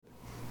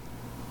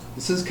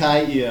This is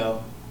Kai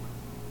Io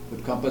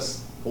with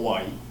Compass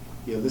Hawaii.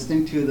 You're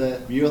listening to the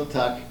Real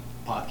Talk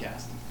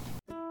podcast.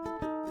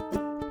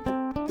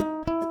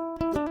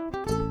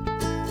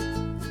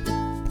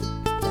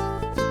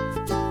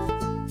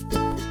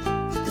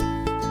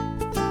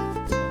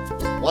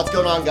 What's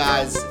going on,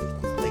 guys?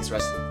 Thanks for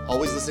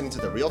always listening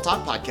to the Real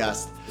Talk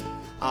podcast.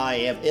 I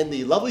am in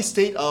the lovely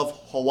state of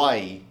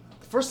Hawaii.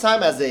 First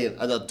time as an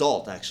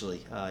adult,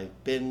 actually.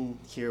 I've been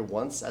here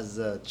once as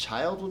a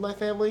child with my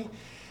family.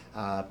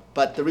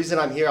 But the reason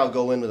I'm here, I'll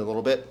go in with a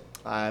little bit.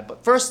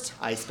 But first,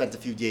 I spent a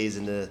few days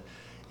in the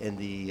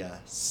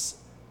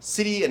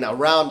city and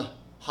around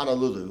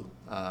Honolulu.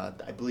 I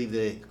believe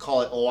they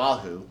call it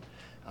Oahu.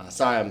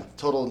 Sorry, I'm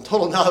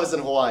total novice in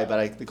Hawaii,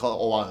 but they call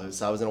it Oahu.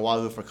 So I was in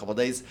Oahu for a couple of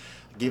days.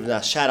 Giving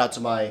a shout out to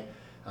my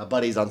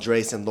buddies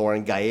Andres and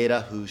Lauren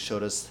Gaeta, who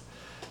showed us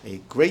a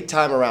great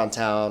time around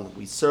town.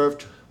 We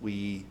surfed,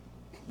 we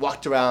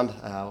walked around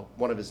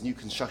one of his new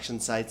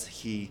construction sites.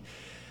 He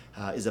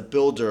is a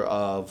builder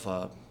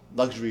of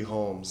luxury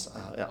homes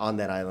on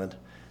that island.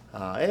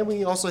 And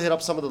we also hit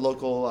up some of the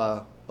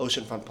local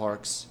oceanfront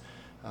parks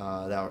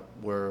that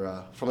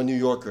were, from a New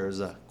Yorker,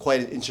 is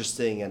quite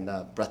interesting and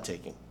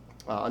breathtaking.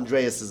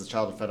 Andreas is a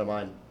childhood friend of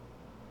mine,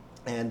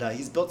 and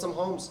he's built some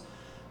homes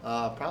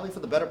probably for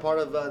the better part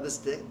of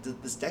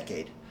this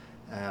decade.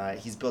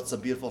 He's built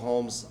some beautiful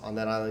homes on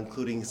that island,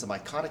 including some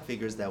iconic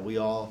figures that we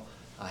all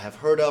have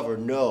heard of or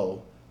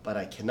know, but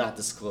I cannot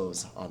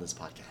disclose on this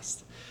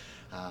podcast.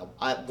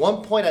 At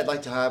one point, I'd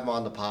like to have him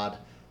on the pod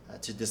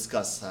to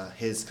discuss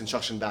his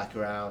construction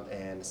background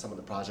and some of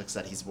the projects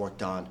that he's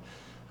worked on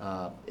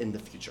in the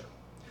future.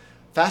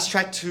 Fast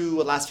track to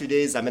the last few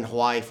days, I'm in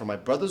Hawaii for my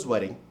brother's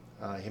wedding.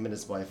 Him and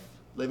his wife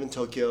live in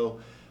Tokyo,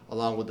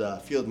 along with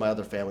a few of my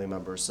other family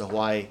members. So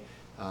Hawaii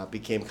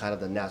became kind of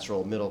the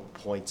natural middle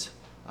point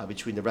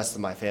between the rest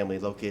of my family,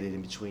 located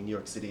in between New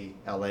York City,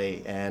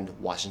 LA, and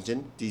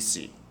Washington,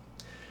 D.C.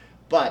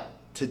 But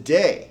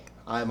today,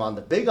 I'm on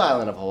the Big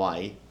Island of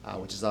Hawaii,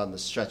 which is on the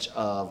stretch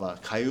of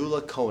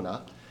Kaula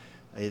Kona.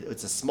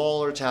 It's a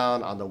smaller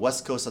town on the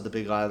west coast of the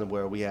Big Island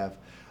where we have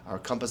our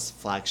Compass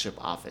flagship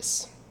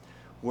office.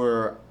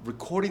 We're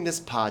recording this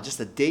pod just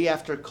a day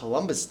after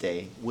Columbus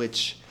Day,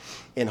 which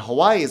in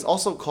Hawaii is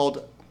also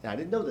called, I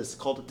didn't know this,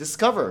 called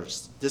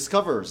Discoverers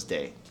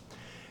Day.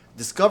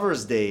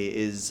 Discoverers Day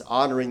is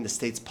honoring the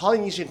state's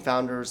Polynesian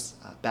founders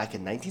back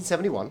in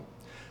 1971.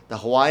 The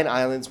Hawaiian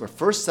Islands were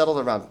first settled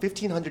around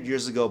 1,500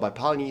 years ago by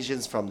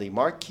Polynesians from the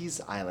Marquise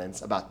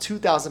Islands, about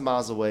 2,000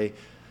 miles away,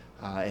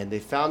 and they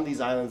found these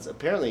islands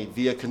apparently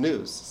via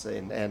canoes.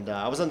 And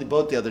I was on the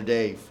boat the other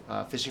day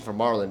fishing for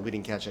marlin. We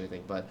didn't catch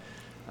anything, but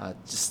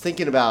just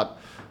thinking about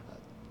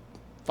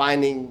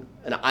finding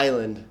an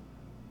island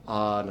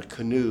on a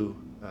canoe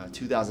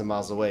 2,000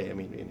 miles away. I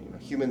mean,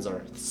 humans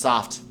are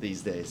soft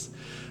these days.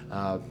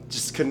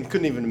 Just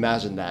couldn't even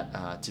imagine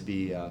that to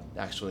be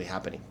actually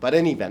happening. But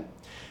in any event,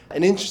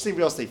 an interesting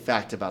real estate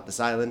fact about this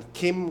island,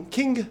 King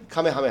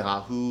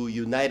Kamehameha, who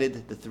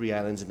united the three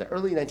islands in the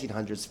early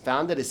 1900s,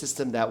 founded a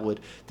system that would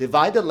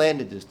divide the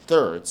land into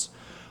thirds.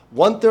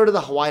 One-third of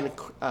the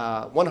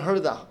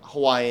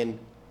Hawaiian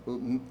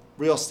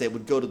real estate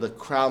would go to the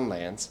crown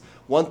lands,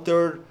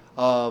 one-third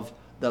of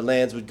the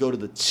lands would go to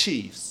the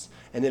chiefs,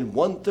 and then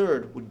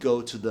one-third would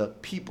go to the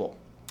people.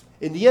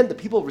 In the end, the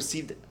people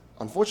received,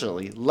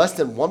 unfortunately, less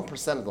than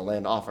 1% of the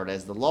land offered,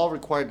 as the law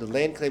required the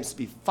land claims to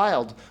be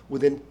filed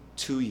within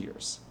 2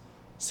 years.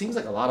 Seems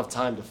like a lot of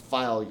time to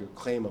file your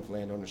claim of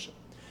land ownership.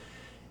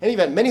 In any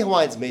event, many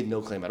Hawaiians made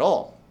no claim at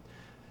all.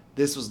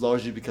 This was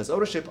largely because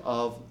ownership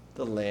of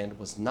the land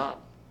was not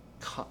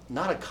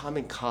a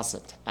common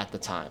concept at the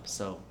time.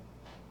 So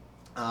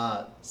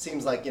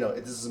seems like,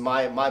 this is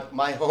my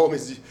home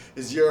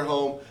is your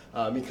home,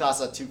 mi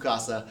casa, tu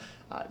casa.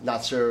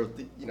 Not sure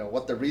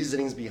what the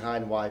reasonings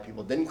behind why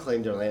people didn't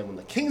claim their land when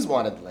the kings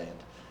wanted the land.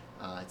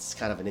 It's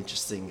kind of an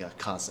interesting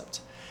concept.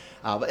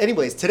 But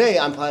anyways, today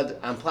I'm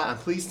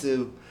pleased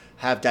to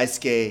have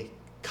Daisuke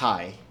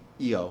Kai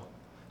Io.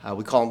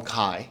 We call him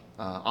Kai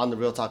on the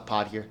Real Talk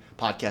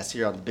podcast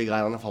here on the Big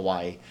Island of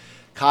Hawaii.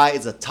 Kai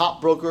is a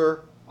top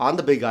broker on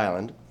the Big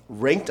Island,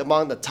 ranked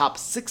among the top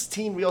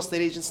 16 real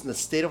estate agents in the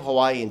state of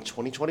Hawaii in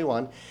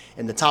 2021,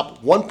 and the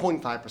top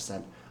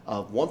 1.5%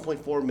 of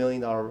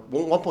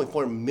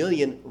 1.4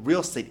 million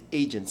real estate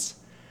agents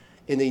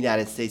in the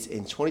United States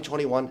in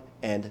 2021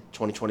 and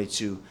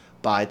 2022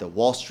 by the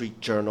Wall Street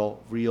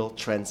Journal Real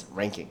Trends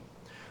ranking.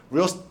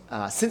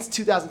 Since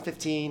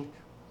 2015,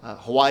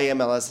 Hawaii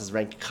MLS has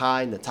ranked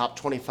Kai in the top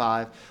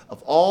 25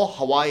 of all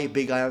Hawaii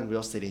Big Island real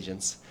estate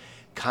agents.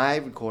 Kai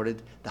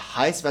recorded the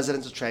highest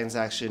residential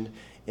transaction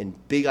in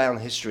Big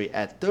Island history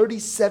at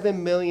 $37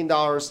 million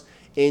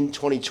in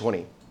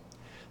 2020,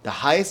 the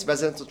highest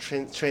residential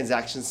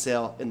transaction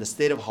sale in the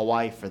state of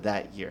Hawaii for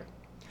that year.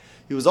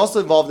 He was also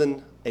involved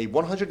in a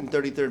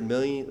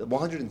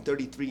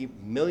 $133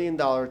 million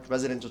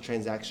residential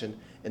transaction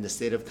in the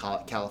state of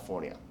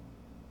California.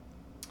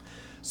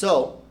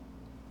 So,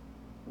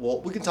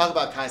 we can talk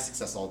about Kai's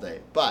success all day,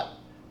 but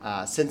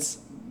since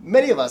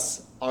many of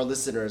us are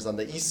listeners on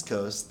the East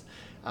Coast,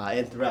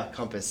 and throughout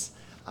Compass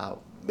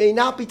may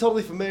not be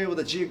totally familiar with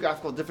the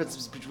geographical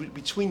differences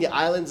between the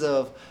islands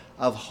of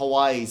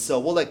Hawaii. So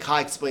we'll let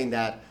Kai explain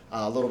that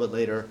a little bit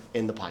later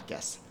in the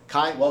podcast.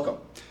 Kai, welcome.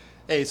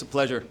 Hey, it's a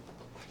pleasure.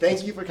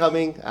 Thank you for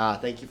coming.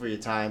 Thank you for your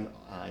time.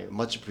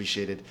 Much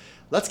appreciated.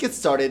 Let's get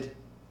started.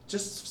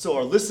 Just so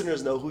our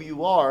listeners know who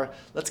you are,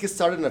 let's get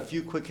started in a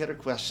few quick hitter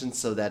questions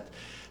so that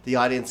the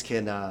audience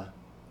can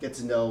get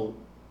to know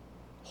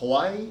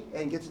Hawaii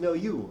and get to know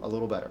you a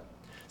little better.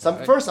 So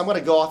Right. first, I'm going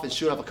to go off and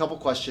shoot off a couple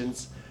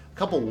questions, a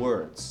couple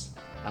words.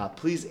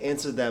 Please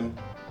answer them.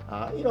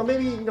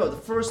 Maybe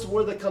the first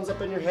word that comes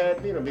up in your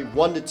head. Maybe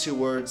 1 to 2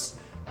 words.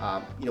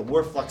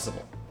 We're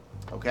flexible.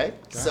 Okay.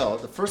 So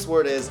the first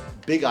word is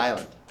Big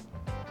Island.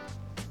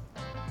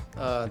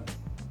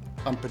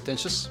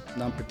 Unpretentious,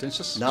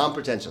 non-pretentious,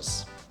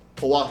 Non-pretentious.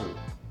 Oahu.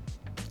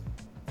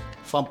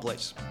 fun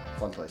place,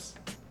 Fun place.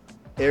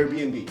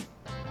 Airbnb.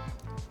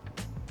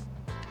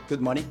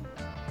 good money,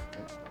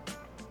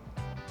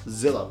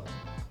 Zillow.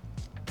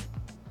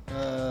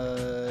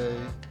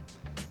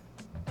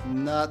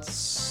 not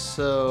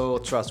so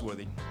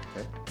trustworthy,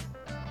 Okay.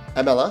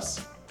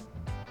 MLS.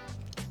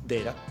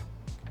 data,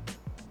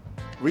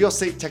 Real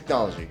estate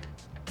technology.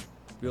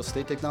 real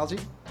estate technology,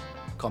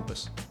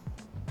 Compass,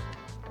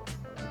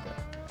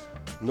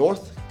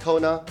 North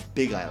Kona,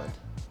 Big Island.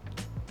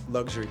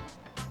 luxury.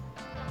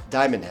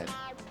 Diamond Head.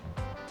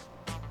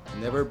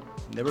 Never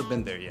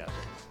been there yet.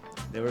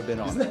 Never been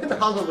on Isn't that it. in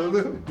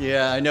Honolulu?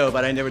 Yeah, I know,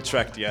 but I never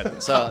trekked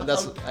yet. So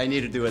I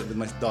need to do it with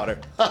my daughter.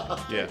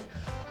 Yeah,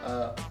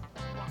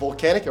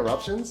 Volcanic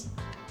eruptions.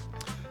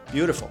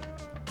 beautiful.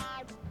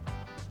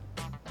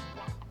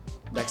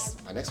 My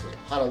next one.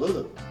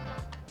 Honolulu.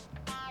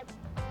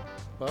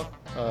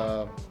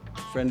 Well,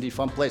 friendly,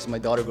 fun place. My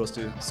daughter goes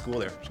to school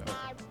there. So.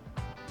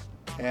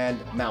 And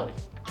Maui.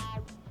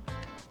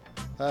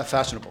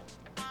 Fashionable.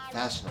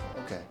 Fashionable.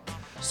 Okay.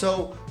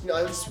 So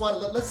I just want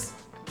let's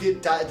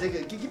give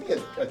me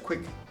a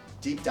quick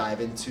deep dive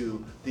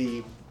into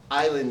the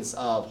islands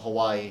of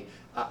Hawaii.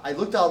 I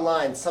looked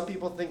online. Some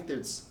people think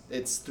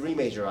it's 3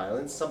 major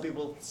islands. Some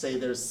people say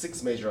there's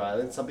 6 major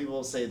islands. Some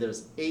people say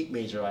there's 8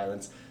 major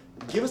islands.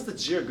 Give us the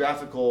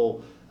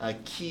geographical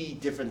key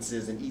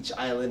differences in each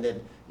island,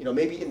 and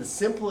maybe in the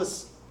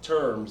simplest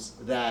terms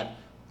that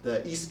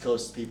the East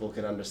Coast people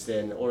can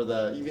understand, or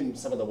even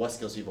some of the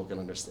West Coast people can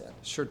understand.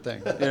 Sure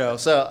thing.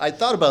 So I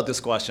thought about this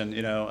question,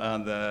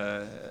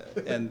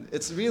 and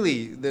it's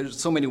really, there's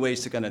so many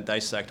ways to kind of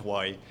dissect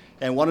Hawaii.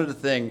 And one of the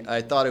things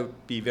I thought it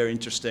would be very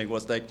interesting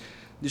was did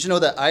you know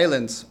that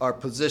islands are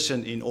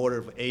positioned in order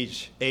of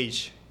age,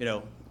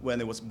 when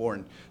it was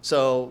born.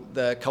 So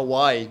the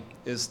Kauai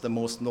is the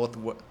most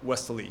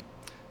northwesterly,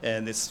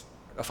 and it's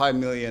 5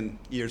 million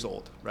years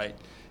old, right?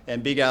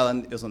 And Big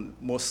Island is on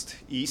most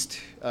east,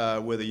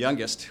 where the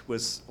youngest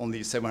was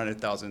only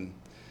 700,000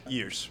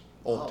 years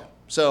old. Wow.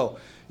 So,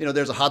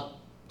 there's a hot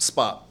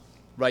spot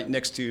right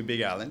next to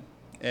Big Island,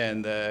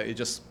 and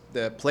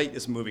the plate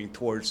is moving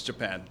towards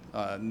Japan,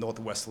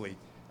 northwesterly,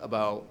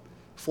 about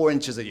 4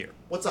 inches a year.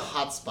 What's a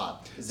hot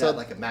spot? Is So that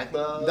like a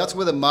magma? That's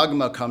where the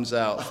magma comes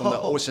out from the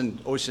Oh.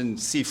 ocean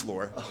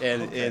seafloor,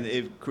 and okay. and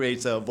it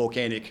creates a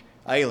volcanic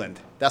island.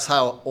 That's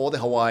how all the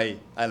Hawaii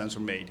islands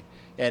were made,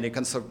 and it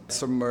can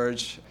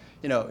submerge,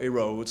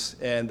 erodes,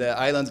 and the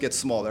islands get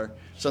smaller.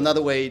 So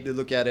another way to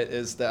look at it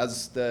is that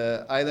as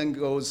the island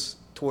goes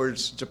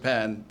towards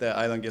Japan, the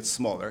island gets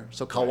smaller.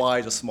 So Kauai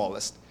is the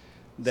smallest.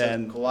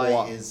 Then so Kauai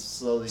Oahu- is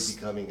slowly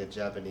becoming a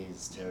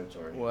Japanese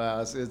territory.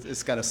 well,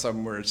 it's kind of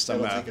submerged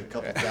It'll somehow. take a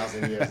couple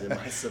thousand years. It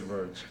might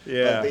submerge.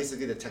 Yeah. But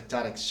basically, the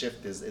tectonic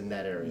shift is in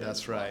that area.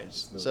 That's right.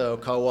 Just moving. So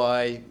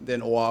Kauai,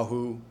 then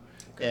Oahu,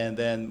 and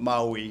then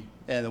Maui,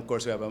 and of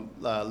course we have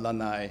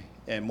Lanai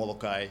and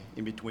Molokai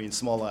in between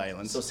smaller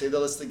islands. So say the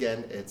list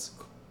again. It's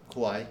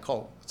Kauai,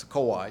 It's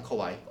Kauai,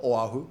 Kauai,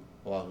 Oahu,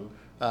 Oahu,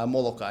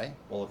 Molokai,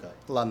 Molokai,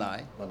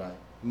 Lanai, Lanai,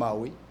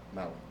 Maui,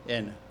 Maui,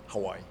 and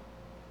Hawaii.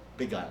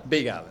 Big Island.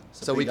 Big Island.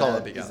 So we call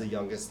it Big is the Island.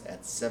 youngest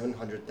at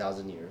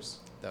 700,000 years,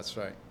 That's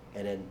right.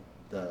 and then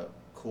the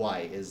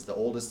Kauai is the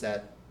oldest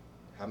at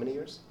how many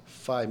years?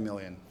 5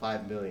 million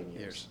 5 million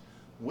years. years.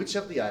 Which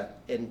of the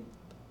and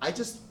I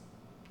just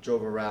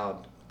drove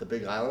around the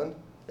Big Island.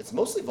 It's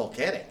mostly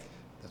volcanic.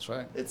 That's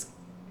right. It's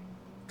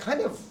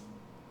kind of,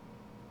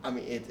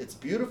 it's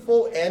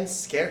beautiful and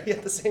scary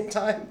at the same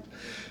time.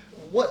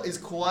 What is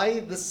Kauai?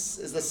 This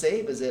is the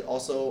same. Is it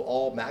also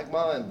all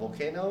magma and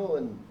volcano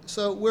and?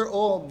 So we're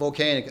all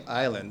volcanic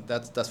island,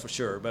 that's for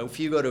sure. But if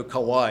you go to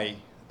Kauai,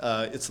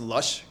 it's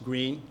lush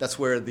green. That's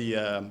where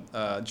the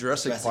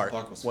Jurassic Park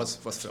was was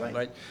filmed. That's filmed,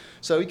 right. right?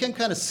 So you can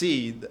kind of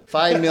see the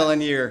 5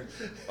 million year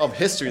of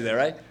history there,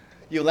 right?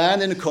 You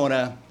land in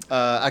Kona.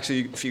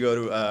 Actually, if you go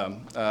to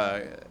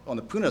on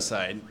the Puna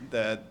side,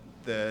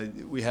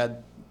 we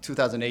had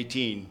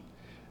 2018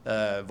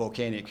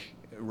 volcanic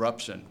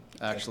eruption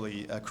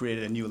actually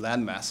created a new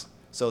landmass.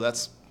 So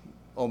that's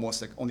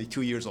almost like only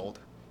 2 years old.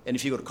 And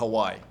if you go to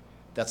Kauai,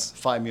 that's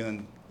 5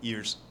 million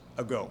years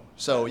ago.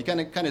 So you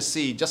can kind of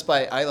see, just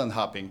by island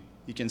hopping,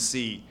 you can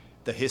see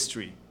the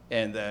history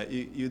and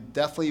you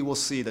definitely will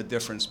see the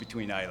difference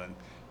between island.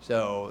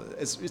 So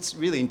it's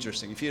really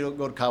interesting. If you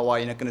go to Kauai,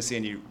 you're not going to see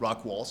any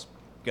rock walls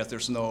because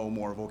there's no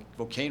more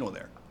volcano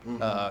there.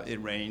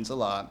 It rains a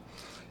lot.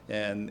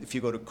 And if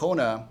you go to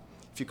Kona,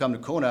 if you come to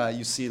Kona,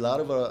 you see a lot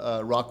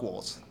of rock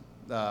walls.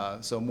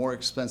 So more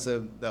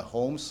expensive the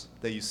homes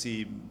that you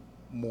see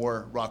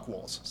more rock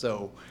walls.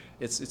 So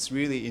it's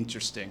really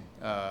interesting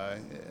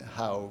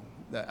how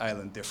the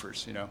island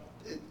differs, you know.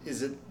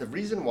 Is it the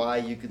reason why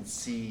you can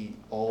see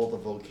all the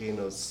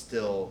volcanoes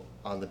still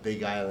on the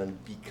Big Island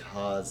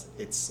because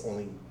it's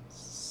only,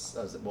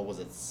 what was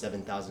it,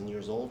 7,000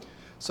 years old?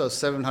 So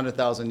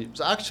 700,000.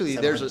 So actually,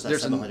 there's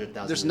 700,000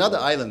 another years old.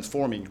 island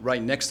forming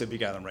right next to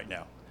Big Island right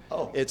now.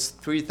 Oh. It's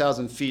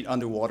 3,000 feet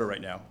underwater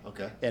right now.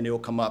 Okay. And it will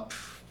come up,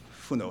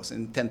 who knows,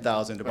 in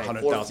 10,000 to Right,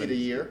 100,000. 4 feet a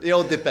year? It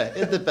all depends.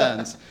 It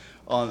depends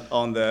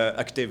on the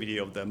activity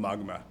of the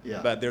magma. Yeah.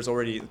 But there's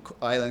already an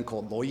island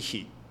called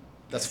Loihi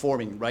that's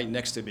forming right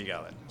next to Big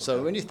Island.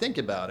 So when you think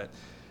about it,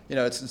 you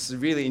know, it's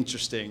really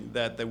interesting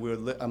that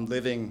I'm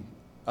living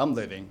on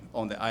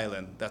the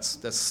island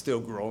that's still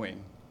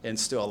growing and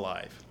still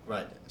alive.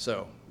 Right.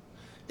 So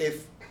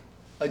If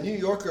a New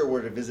Yorker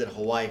were to visit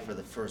Hawaii for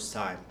the first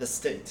time, the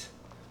state,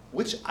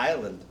 which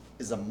island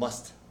is a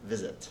must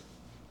visit?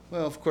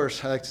 well, of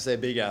course, I like to say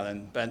Big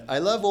Island, but I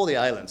love all the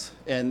islands,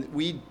 and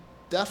we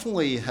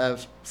definitely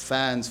have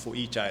fans for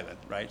each island,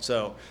 right?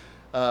 So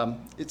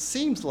it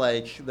seems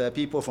like the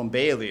people from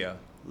Bay Area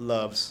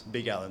loves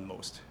Big Island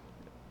most.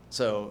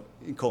 So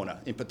in Kona,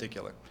 in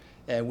particular,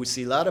 and we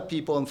see a lot of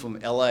people from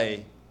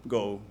LA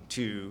go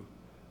to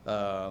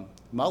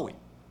Maui,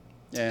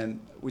 and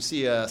we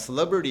see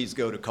celebrities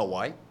go to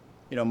Kauai.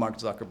 You know, Mark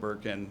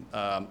Zuckerberg and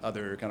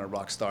other kind of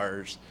rock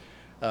stars.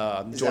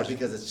 Is that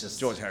because it's just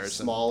George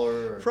Harrison.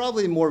 smaller? Or?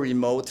 Probably more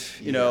remote,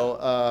 you know.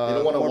 They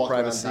don't wanna more walk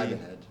around privacy.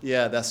 Diamond Head.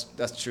 Yeah, that's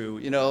true.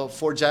 You know,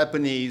 for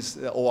Japanese,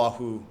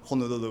 Oahu,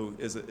 Honolulu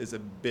is a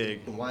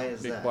big, Why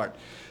is big that? part.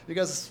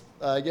 Because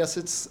I guess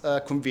it's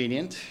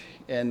convenient,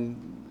 and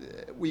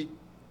we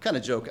kind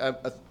of joke.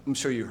 I'm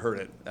sure you heard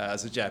it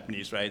as a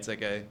Japanese, right? It's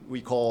like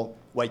we call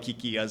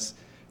Waikiki as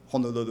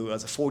Honolulu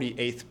as a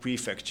 48th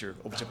prefecture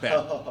of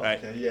Japan, right?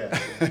 Okay,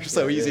 yeah.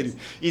 So Yeah, it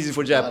easy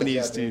for is. A lot of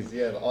Japanese to.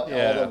 Yeah,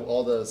 Yeah.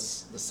 all the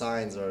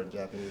signs are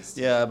Japanese.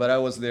 too. Yeah, but I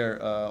was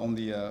there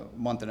only a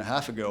month and a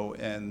half ago,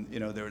 and you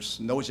know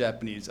there's no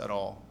Japanese at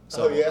all.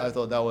 So Oh, yeah? I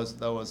thought that was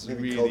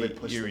Maybe really COVID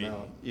pushed them eerie.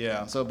 out.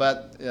 Yeah. So,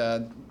 but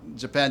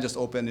Japan just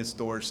opened its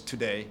doors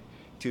today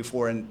to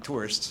foreign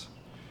tourists.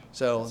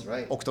 So That's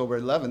right. October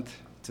 11th,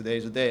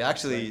 today's the day.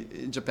 Actually,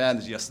 in Japan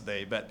is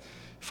yesterday, but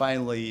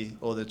finally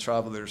all the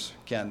travelers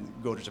can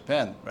go to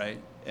Japan, right?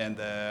 And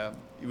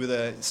with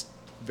a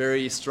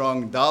very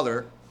strong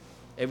dollar,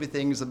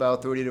 everything is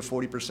about 30 to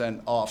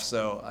 40% off.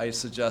 So I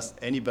suggest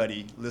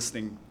anybody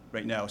listening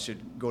right now should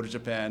go to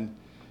Japan.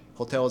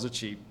 Hotels are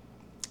cheap,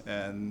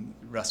 and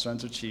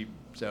restaurants are cheap.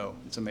 So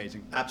it's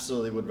amazing.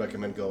 Absolutely would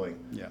recommend going.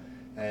 Yeah.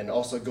 And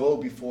also go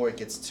before it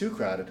gets too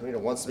crowded. You know,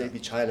 once maybe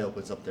China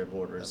opens up their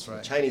borders. That's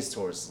right. Chinese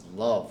tourists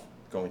love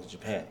going to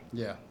Japan.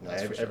 Yeah. You know,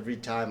 That's for sure. every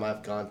time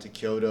I've gone to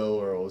Kyoto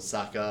or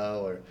Osaka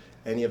or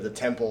any of the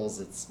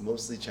temples, it's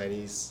mostly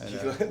Chinese. I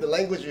know. The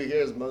language you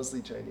hear is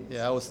mostly Chinese.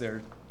 Yeah, I was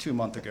there 2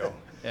 months ago,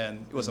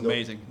 and it was No-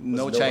 amazing. was No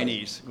nobody.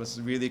 Chinese. It was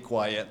really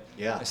quiet.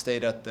 Yeah. I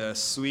stayed at the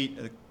suite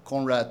at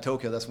Conrad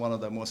Tokyo. That's one of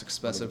the most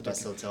expensive.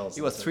 best hotels.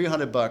 It was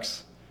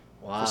 $300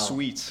 Wow. for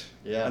suites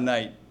Yeah. a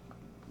night,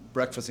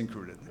 breakfast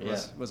included. It Yeah,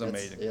 was that's-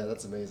 amazing. Yeah,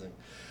 that's amazing.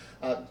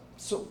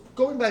 So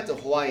going back to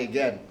Hawaii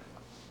again,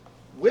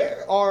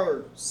 where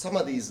are some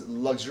of these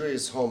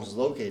luxurious homes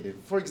located?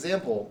 For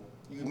example,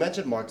 you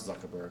mentioned Mark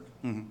Zuckerberg.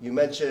 Mm-hmm. You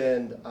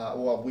mentioned,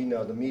 well, we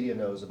know, the media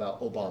knows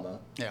about Obama,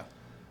 Yeah.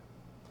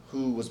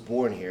 who was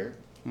born here,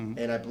 Mm-hmm.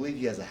 and I believe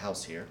he has a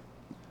house here.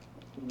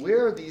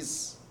 Where are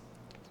these,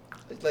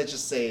 let's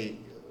just say,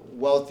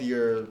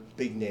 wealthier,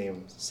 big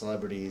name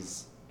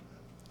celebrities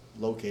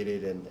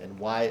located, and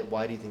why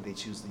do you think they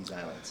choose these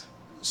islands?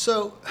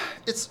 So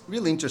it's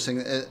really interesting.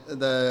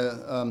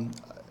 The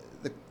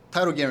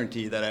title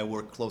guarantee that I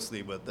work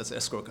closely with, that's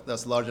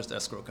the largest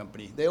escrow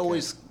company. They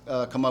always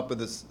come up with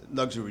this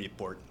luxury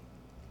report,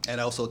 and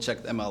I also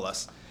check the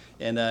MLS.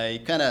 And I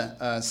kind of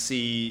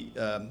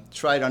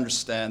try to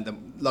understand the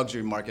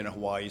luxury market in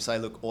Hawaii. So I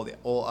look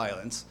all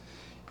islands,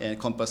 and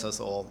Compass has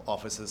all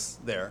offices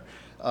there.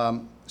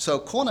 So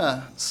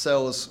Kona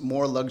sells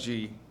more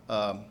luxury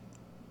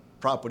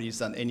properties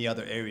than any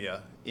other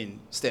area in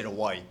state of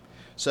Hawaii.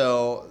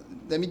 So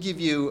let me give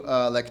you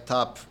like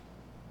top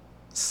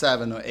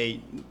 7 or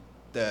 8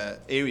 the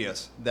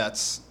areas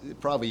that's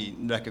probably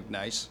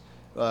recognized.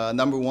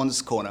 Number 1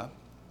 is Kona.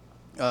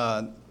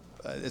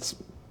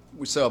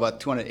 We sell about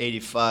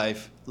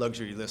 285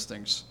 luxury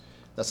listings.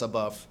 That's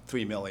above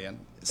 3 million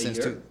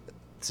year?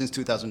 since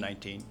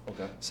 2019.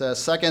 Okay. So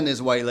second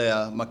is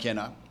Wailea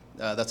Makena.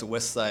 That's the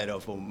west side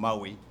of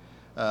Maui.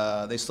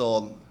 They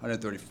sold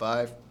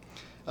 135.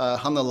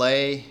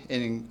 Hanalei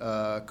in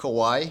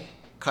Kauai,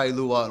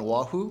 Kailua and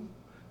Oahu,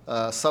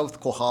 South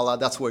Kohala.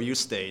 That's where you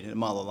stayed in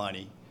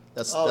Malolani.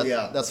 That's Oh,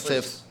 yeah. That's The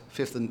place-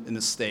 fifth in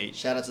the state.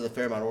 Shout out to the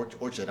Fairmount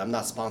Orchard. I'm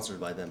not sponsored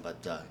by them, but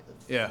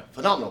Yeah.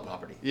 phenomenal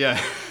property. Yeah.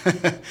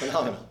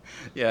 Phenomenal.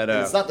 Yeah. And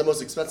it's not the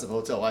most expensive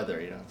hotel either,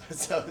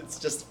 So it's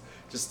just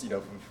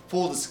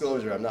full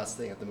disclosure, I'm not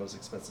staying at the most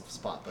expensive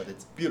spot, but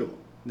it's beautiful.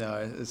 No,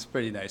 it's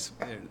pretty nice.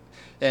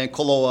 And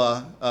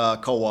Koloa,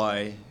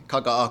 Kauai,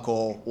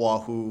 Kaka'ako,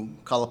 Oahu,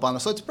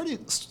 Kalapana. So it's pretty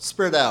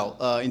spread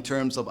out in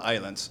terms of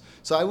islands.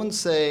 So I wouldn't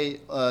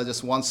say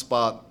just one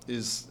spot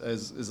is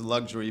a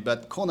luxury,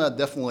 but Kona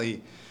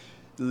definitely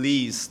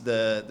leads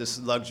this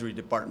luxury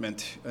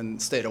department in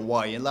the state of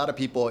Hawaii. And a lot of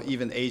people,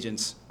 even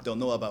agents, don't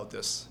know about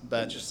this.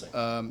 But Interesting.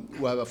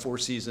 we have a Four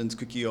Seasons,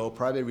 Kukio,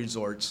 private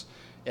resorts,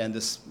 and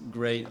this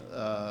great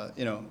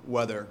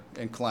weather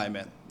and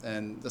climate.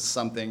 And that's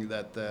something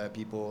that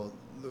people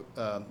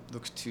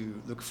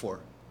look for.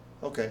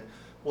 Okay.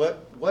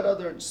 What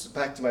other, just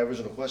back to my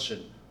original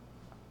question,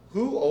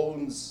 who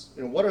owns,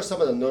 what are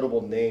some of the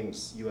notable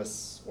names,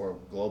 U.S. or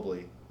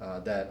globally,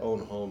 that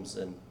own homes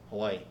in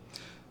Hawaii?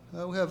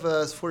 We have,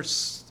 for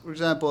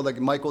example, like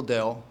Michael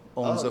Dell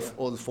owns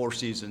all the Four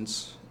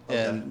Seasons,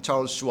 and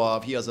Charles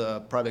Schwab, he has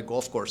a private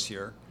golf course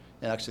here.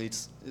 And actually,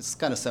 it's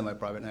kind of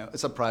semi-private now.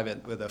 It's a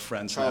private with a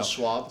friend. Charles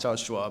Schwab? Charles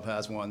Schwab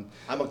has one.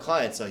 I'm a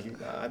client, so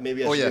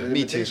maybe I should get an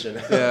invitation.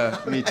 Me too. Yeah,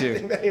 me too. I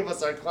think many of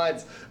us are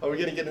clients. Are we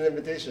going to get an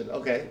invitation?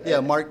 Okay.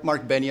 Yeah, Mark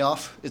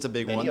Benioff is a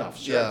big one. Benioff,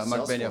 sure. Yeah,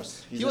 Mark Salesforce.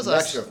 Benioff. He's an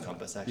investor of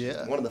Compass, actually.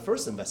 Yeah. One of the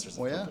first investors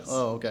of Oh, yeah? Compass.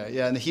 Oh, okay.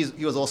 Yeah, and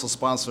he was also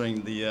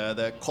sponsoring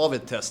the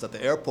COVID test at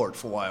the airport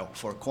for a while,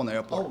 for Kona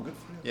Airport. Oh, good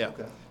for you. Yeah.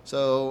 Okay.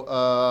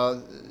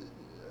 So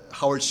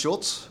Howard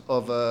Schultz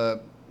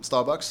of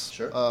Starbucks.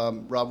 Sure.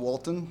 Rob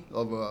Walton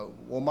of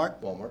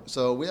Walmart.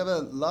 So we have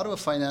a lot of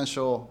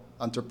financial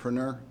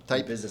entrepreneur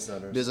type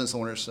Business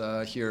owners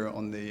here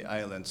on the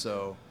island.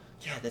 So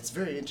yeah, that's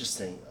very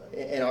interesting.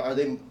 And are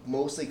they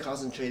mostly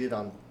concentrated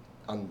on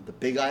the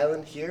Big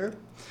Island here?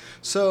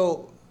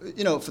 So,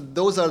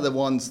 those are the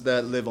ones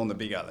that live on the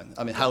Big Island.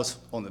 I mean, house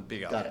on the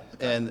Big Island.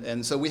 Got it.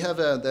 And so we have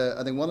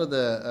I think one of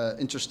the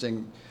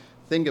interesting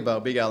thing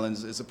about Big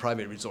Islands is a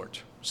private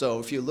resort. So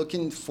if you're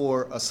looking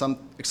for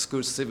some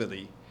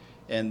exclusivity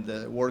and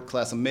the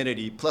world-class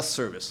amenity plus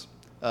service,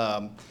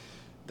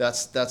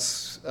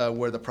 that's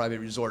where the private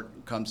resort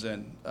comes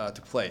in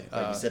to play.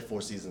 Like you said,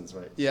 Four Seasons,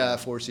 right? Yeah,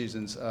 Four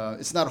Seasons.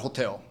 It's not a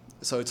hotel,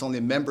 so it's only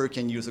a member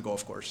can use the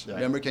golf course. Right.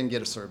 Member can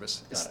get a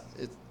service. Got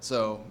it.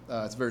 So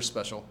it's very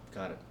special.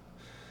 Got it.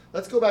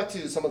 Let's go back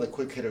to some of the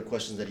quick hitter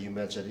questions that you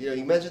mentioned.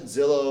 You mentioned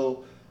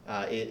Zillow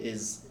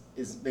is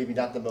maybe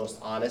not the most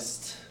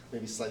honest,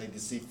 maybe slightly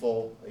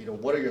deceitful.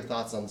 What are your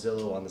thoughts on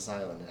Zillow on this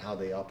island and how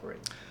they operate?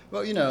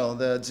 Well,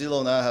 the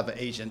Zillow now have an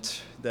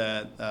agent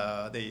that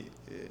they.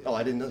 Oh,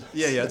 I didn't know that.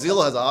 Yeah.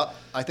 Zillow has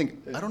I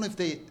don't know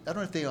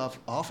if they have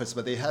office,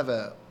 but they have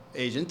a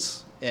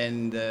agent,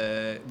 and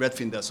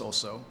Redfin does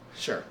also.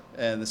 Sure.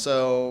 And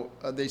so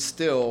they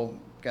still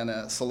kind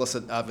of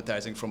solicit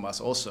advertising from us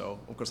also.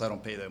 Of course, I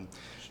don't pay them,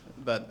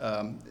 but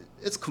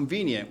it's a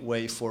convenient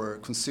way for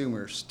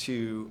consumers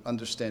to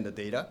understand the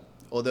data.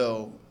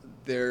 Although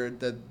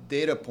the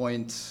data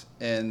points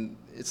and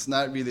it's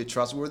not really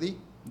trustworthy.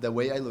 The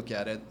way I look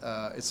at it,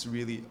 it's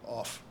really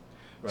off.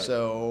 Right.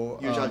 So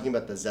You're talking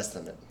about the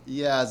Zestimate.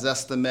 Yeah,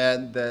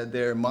 Zestimate,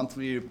 their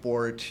monthly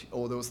report,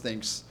 all those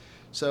things.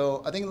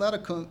 So I think a lot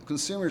of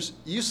consumers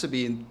used to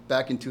be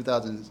back in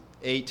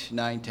 2008,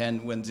 9,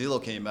 10 when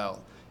Zillow came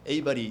out.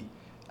 Everybody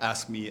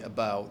asked me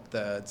about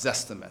the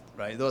Zestimate,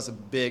 right? That was a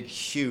big,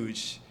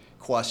 huge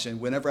question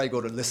whenever I go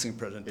to listing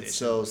presentation.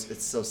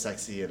 It's so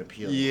sexy and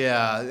appealing.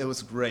 Yeah, it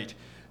was great.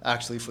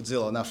 Actually, for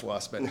Zillow, not for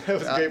us, but it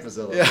was great for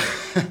Zillow. Yeah,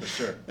 for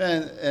sure.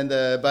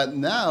 But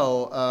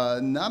now,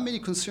 not many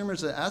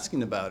consumers are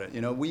asking about it.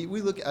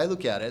 I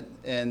look at it,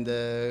 and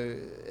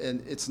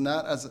it's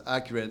not as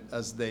accurate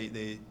as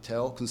they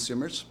tell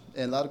consumers,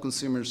 and a lot of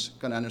consumers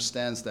kind of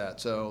understands that.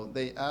 So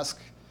they ask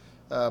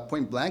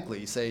point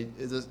blankly, say,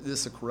 is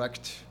this a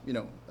correct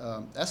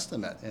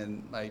estimate?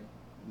 And I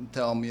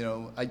tell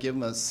them, I give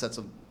them a set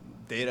of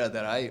data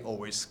that I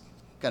always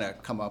kind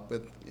of come up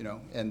with,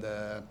 and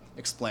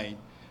explain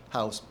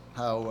how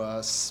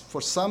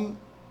for some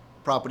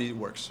property it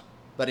works.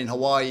 But in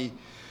Hawaii,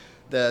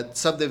 the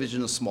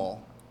subdivision is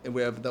small, and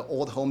we have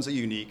all the homes are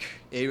unique.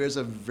 Areas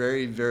are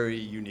very, very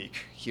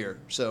unique here.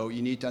 So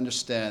you need to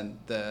understand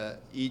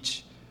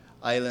each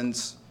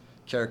island's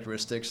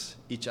characteristics,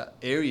 each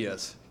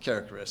area's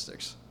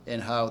characteristics, and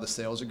how the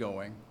sales are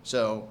going.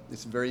 So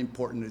it's very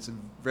important. It's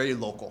very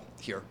local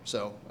here.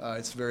 So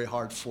it's very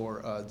hard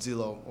for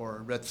Zillow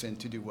or Redfin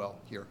to do well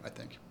here, I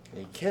think.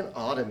 You can't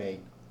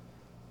automate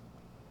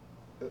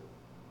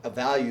a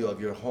value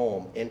of your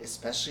home, and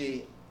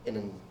especially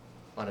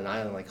on an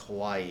island like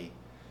Hawaii,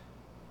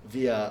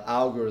 via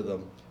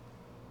algorithm.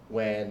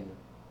 When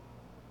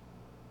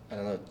I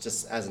don't know,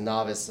 just as a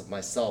novice of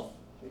myself,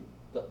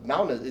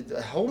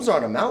 homes are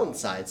on a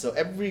mountainside, so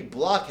every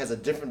block has a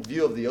different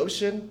view of the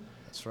ocean.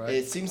 That's right.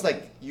 It seems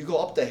like you go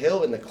up the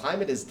hill and the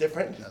climate is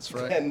different. That's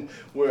right. than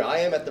where I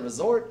am at the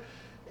resort.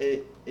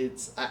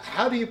 It's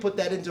how do you put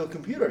that into a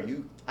computer?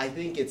 I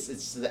think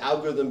it's the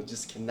algorithm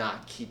just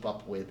cannot keep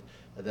up with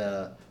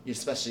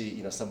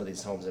especially some of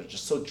these homes that are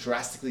just so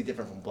drastically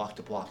different from block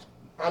to block.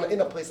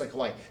 In a place like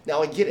Hawaii.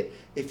 Now I get it.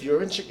 If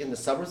you're in the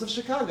suburbs of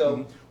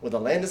Chicago, where the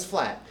land is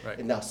flat, Right.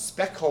 and now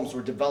spec homes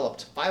were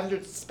developed,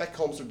 500 spec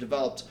homes were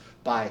developed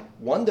by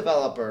one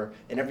developer,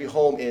 and every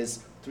home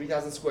is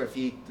 3,000 square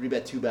feet,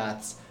 3-bed, 2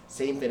 baths,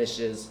 same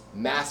finishes,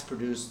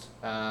 mass-produced,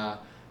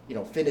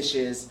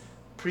 finishes,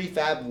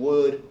 prefab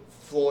wood,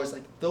 floors.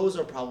 Like those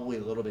are probably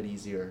a little bit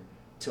easier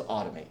to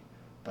automate.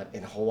 But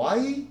in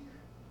Hawaii,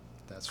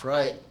 That's I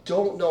right.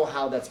 don't know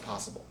how that's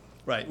possible.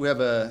 Right. We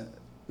have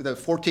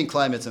 14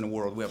 climates in the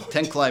world. We have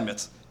 10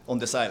 climates on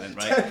this island,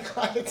 right? 10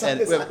 climates on And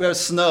this we have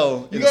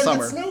snow You in the guys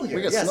summer. get snow here.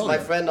 We get Yes, snow my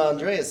here. friend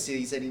Andreas,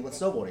 he said he went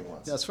snowboarding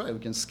once. That's right. We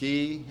can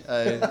ski.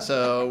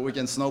 So we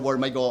can snowboard.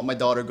 My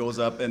daughter goes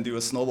up and do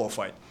a snowball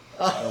fight.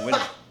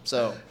 Winter.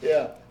 So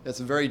Yeah, it's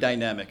very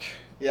dynamic.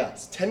 yeah.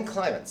 It's 10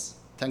 climates.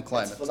 10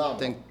 climates.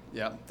 phenomenal.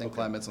 10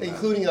 climates on that.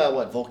 Including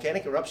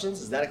volcanic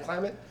eruptions. Is that a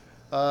climate?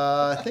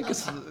 I think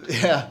it's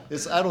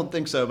I don't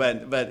think so,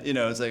 but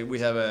it's like we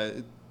have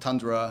a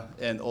tundra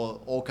and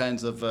all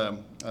kinds of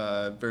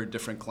very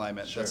different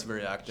climate. Sure, That's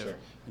very active. sure.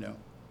 You know.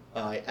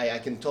 I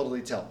can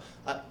totally tell.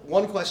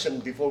 One question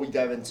before we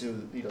dive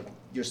into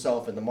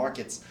yourself and the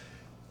markets,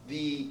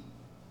 the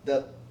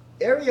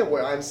area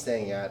where I'm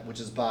staying at,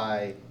 which is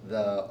by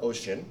the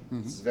ocean,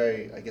 it's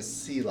very, I guess,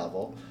 sea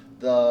level.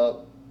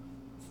 The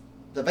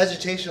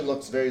vegetation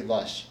looks very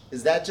lush.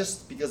 Is that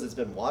just because it's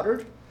been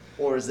watered,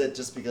 or is it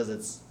just because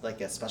it's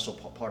like a special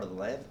part of the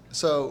land?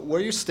 So where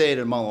you stayed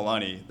in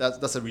Maunalani,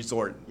 that's a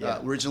resort Yeah.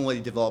 originally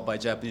developed by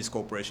Japanese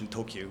corporation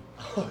Tokyu.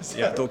 Oh, is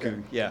Yeah, that Tokyu. okay?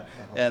 Yeah,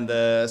 and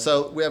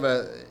so we have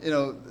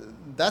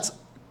that's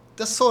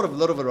sort of a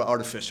little bit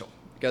artificial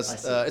I because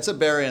see. it's a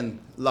barren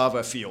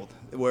lava field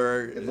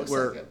where It looks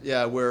like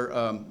it.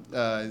 where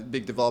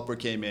big developer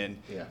came in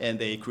Yeah. and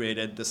they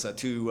created this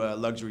 2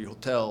 luxury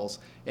hotels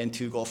and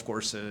 2 golf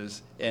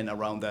courses and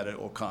around that are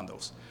all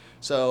condos.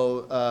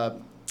 So,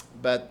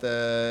 but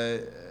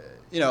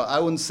I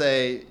wouldn't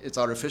say it's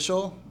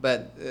artificial,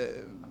 but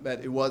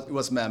it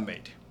was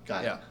man-made.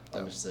 Got Yeah. it.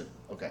 Understood.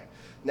 Okay.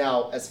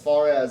 Now, as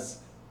far as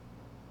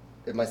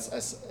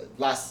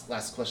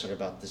last question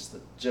about this, the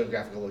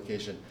geographical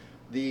location,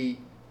 the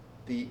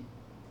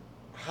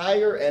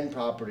higher end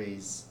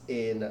properties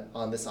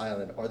on this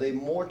island, are they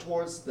more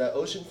towards the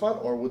ocean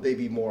front, or would they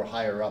be more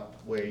higher up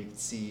where you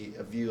see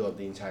a view of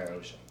the entire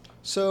ocean?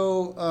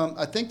 So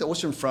I think the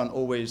oceanfront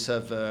always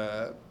have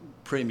a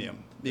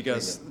premium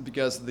because the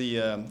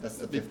That's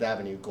the Fifth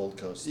Avenue Gold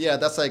Coast. yeah,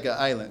 that's like an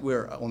island.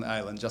 We're on an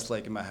island, just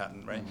like in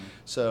Manhattan, right?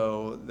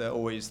 So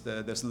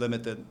there's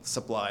limited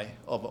supply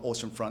of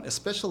oceanfront,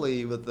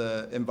 especially with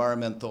the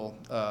environmental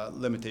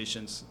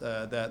limitations.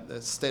 That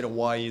the state of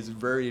Hawaii is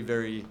very,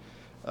 very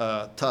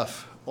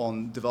tough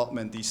on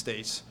development these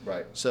days.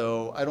 Right.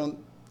 So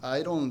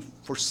I don't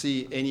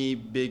foresee any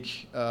big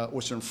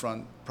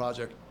oceanfront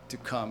project to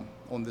come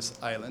on this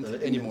island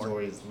The anymore.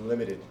 inventory is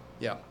limited.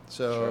 Yeah.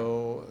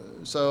 So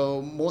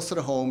most of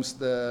the homes,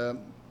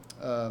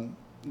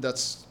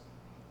 that's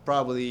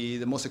probably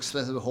the most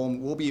expensive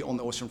home will be on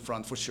the ocean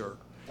front for sure.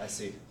 I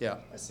see. Yeah.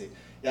 I see.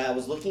 Yeah, I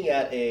was looking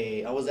at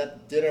I was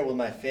at dinner with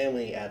my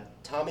family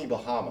at Tommy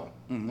Bahama,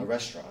 a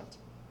restaurant.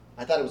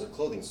 I thought it was a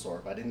clothing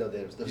store, but I didn't know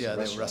there was Yeah, a the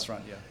restaurant.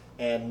 restaurant. Yeah.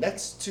 And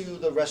next to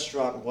the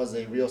restaurant was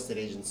a real estate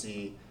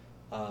agency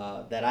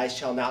that I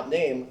shall not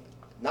name,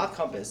 not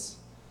Compass,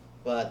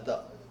 but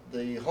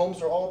the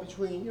homes are all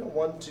between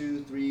 $1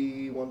 to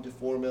 $3, $1 to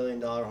 $4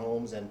 million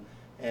homes, and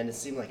it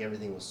seemed like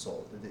everything was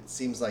sold. It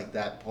seems like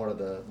that part of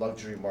the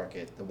luxury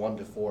market, the $1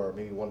 to $4,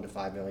 maybe $1 to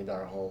 $5 million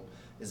home,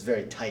 is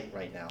very tight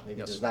right now. Maybe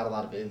Yes. there's not a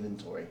lot of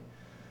inventory.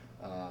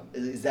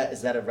 Is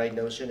that a right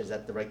notion? Is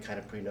that the right kind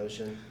of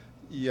pre-notion?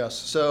 Yes.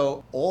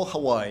 So all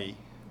Hawaii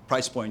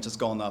price point has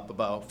gone up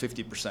about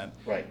 50%.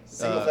 Right.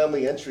 Single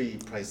family entry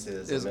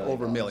prices is $1 million.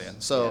 over $1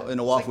 million. So in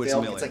Oahu, it's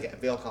 $1 million. It's like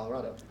Vail,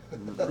 Colorado.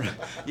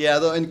 Yeah,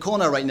 though in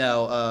Kona right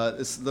now,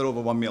 it's a little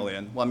over 1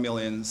 million.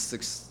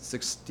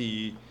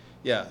 1,060,000.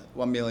 Yeah,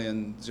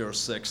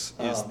 1,006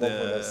 is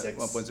the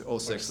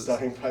 1.06.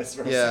 Starting price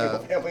for a Yeah.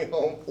 single family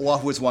home.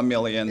 Oahu is 1 And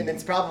million.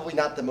 it's probably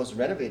not the most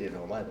renovated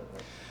home either.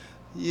 Right?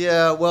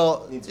 Yeah,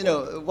 well, Needs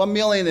 1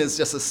 million is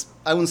just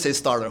I wouldn't say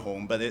starter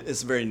home, but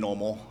it's very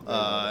normal.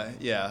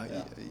 Yeah.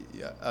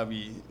 I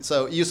mean,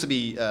 so it used to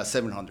be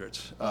 700,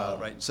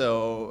 right?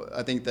 So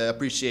I think the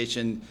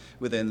appreciation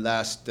within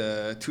last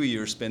 2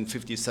 years been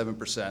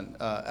 57%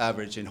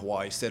 average in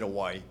Hawaii, state of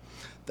Hawaii.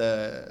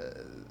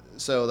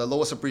 So the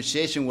lowest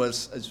appreciation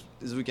was,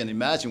 as we can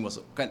imagine, was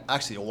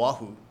actually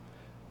Oahu,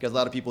 because a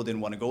lot of people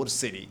didn't want to go to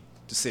city.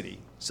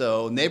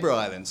 So neighbor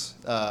islands,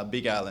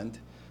 Big Island,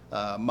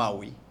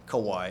 Maui,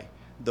 Kauai,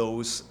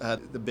 those had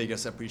the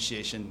biggest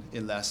appreciation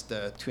in last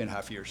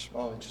 2.5 years.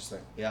 Oh, interesting.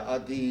 Yeah,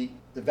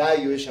 the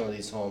valuation of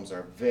these homes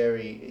are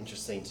very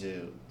interesting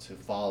to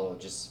follow,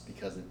 just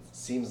because it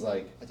seems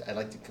like I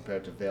like to compare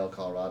it to Vail,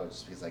 Colorado,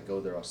 just because I go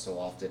there so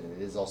often,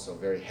 and it is also a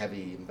very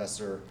heavy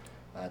investor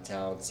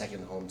town,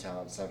 second home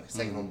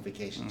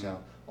vacation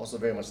town. Also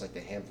very much like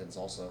the Hamptons.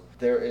 Also,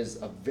 there is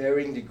a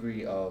varying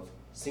degree of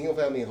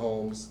single-family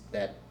homes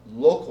that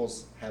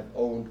locals have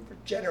owned for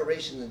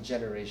generations and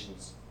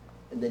generations,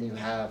 and then you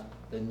have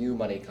the new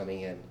money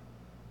coming in,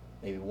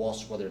 maybe Wall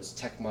Street, whether it's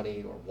tech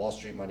money or Wall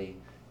Street money,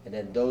 and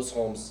then those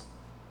homes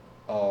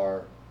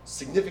are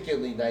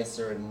significantly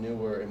nicer and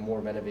newer and more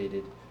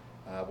renovated,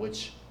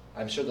 which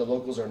I'm sure the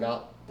locals are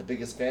not the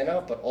biggest fan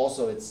of, but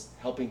also it's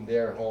helping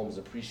their homes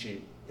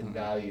appreciate in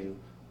value,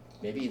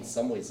 maybe in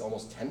some ways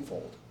almost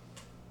tenfold.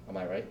 Am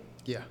I right?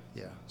 Yeah,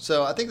 yeah.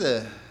 So I think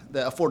the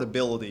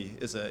affordability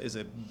is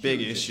a big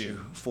Huge issue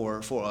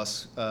for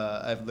us.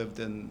 I've lived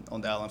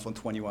on the island for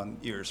 21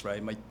 years,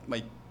 right?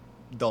 My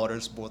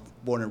daughters both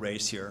born and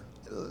raised here.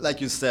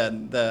 Like you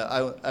said,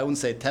 I wouldn't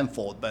say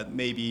tenfold, but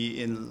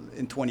maybe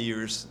in 20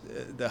 years,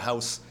 the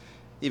house,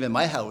 even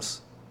my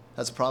house,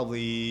 has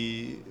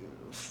probably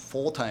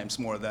 4 times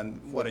more than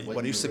what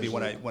it used to be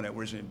when I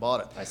originally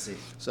bought it. I see.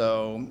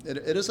 So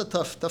it is a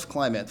tough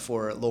climate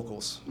for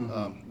locals,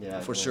 Yeah,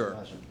 I for can sure.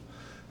 imagine.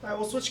 All right,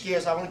 we'll switch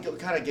gears. I want to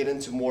kind of get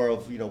into more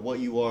of what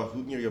you are,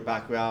 your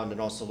background, and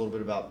also a little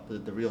bit about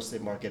the real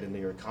estate market and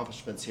your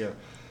accomplishments here.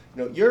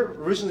 You're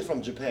originally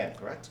from Japan,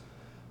 correct?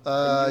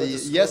 And you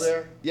went to school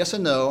there? Yes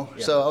and no.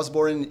 Yeah. So I was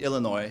born in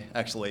Illinois,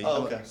 actually.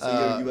 Oh, okay. So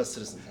you're a U.S.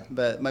 citizen. Huh?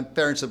 But my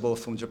parents are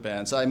both from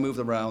Japan, so I moved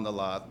around a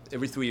lot.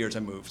 Every 3 years I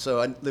moved. So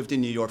I lived in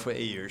New York for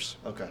 8 years.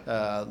 Okay.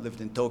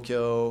 Lived in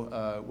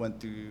Tokyo, went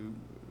to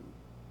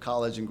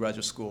college and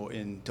graduate school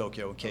in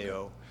Tokyo,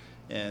 Keio,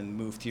 and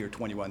moved here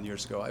 21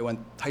 years ago. I went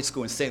high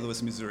school in St.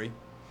 Louis, Missouri.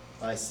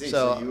 I see.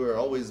 So- So you were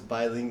always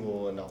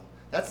bilingual and all.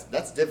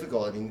 That's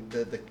difficult. I mean,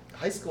 the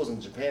high schools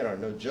in Japan are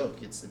no joke.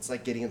 It's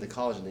like getting into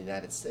college in the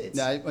United States.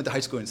 No, I went to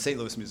high school in St.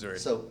 Louis, Missouri.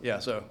 So- yeah,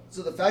 so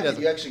So the fact Yeah,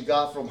 that you actually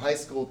got from high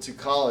school to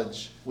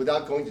college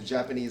without going to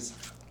Japanese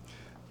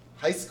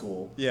high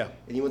school, yeah,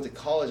 and you went to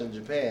college in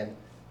Japan,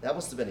 that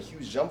must have been a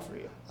huge jump for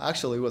you.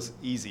 actually it was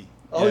easy.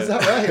 Oh, is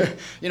that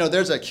right?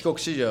 There's a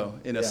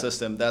kikokushijo in a Yeah.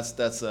 system.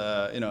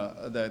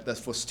 That's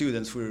for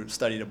students who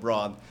studied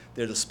abroad.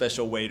 There's a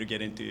special way to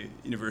get into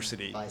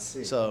university. I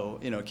see. So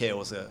Keio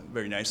was a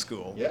very nice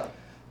school. Yeah.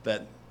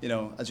 But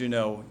as you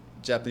know,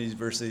 Japanese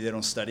university, they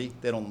don't study.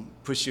 They don't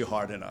push you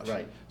hard enough.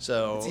 Right.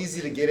 So It's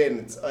easy to get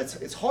in.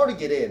 It's hard to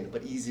get in,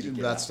 but easy to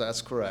get out.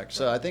 that's correct.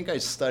 So I think I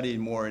studied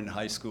more in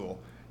high school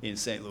in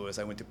St. Louis.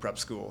 I went to prep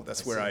school.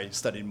 That's where see. I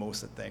studied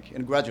most, I think.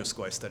 In graduate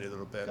school, I studied a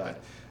little bit. Got but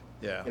it.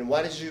 yeah. And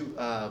why did you?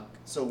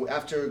 So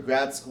after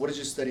grad school, what did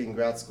you study in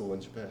grad school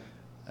in Japan?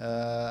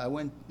 I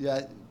went,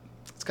 yeah,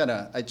 it's kind of,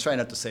 I try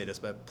not to say this,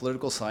 but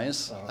political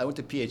science. Uh-huh. I went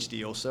to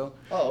PhD also.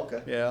 Oh,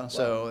 okay. Yeah, Wow.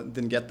 so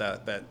didn't get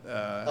that, but.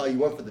 Oh, you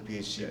went for the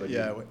PhD, but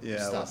yeah, you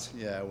stopped.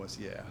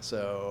 yeah.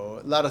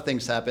 So a lot of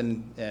things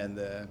happened, and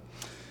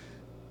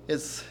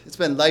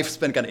life's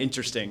been kind of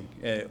interesting.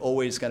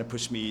 Always kind of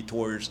pushed me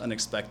towards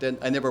unexpected.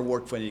 I never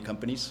worked for any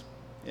companies,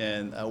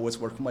 and I always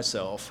worked for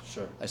myself.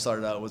 Sure. I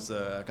started out as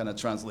a kind of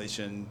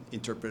translation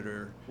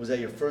interpreter. Was that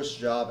your first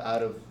job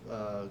out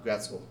of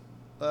grad school?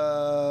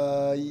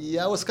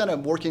 Yeah, I was kind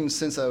of working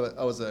since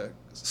I was a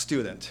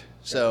student.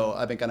 So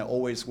I've been kind of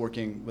always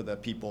working with the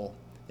people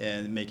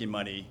and making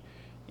money.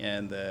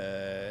 And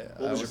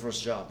What was your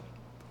first job?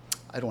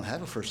 I don't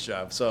have a first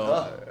job, so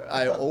Oh.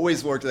 I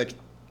always worked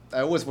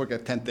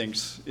at 10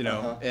 things,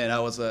 Uh-huh. And I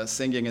was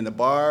singing in the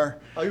bar.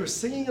 Oh, you were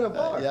singing in a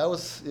bar. I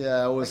was Like,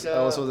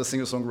 I was with a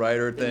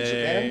singer-songwriter thing.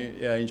 Japan?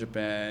 Yeah, in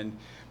Japan.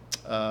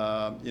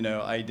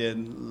 I did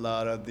a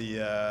lot of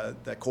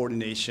the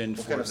coordination What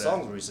for kind of the,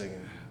 songs were you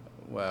singing?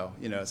 Well,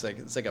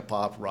 it's like a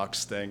pop rock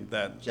thing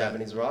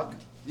Japanese rock?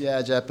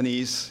 Yeah,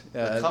 Japanese.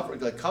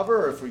 Like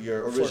cover or for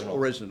your original?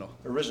 Original.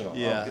 Original.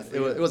 Yeah, Oh, good for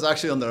it you. was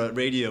actually on the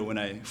radio when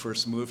I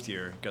first moved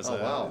here because Oh,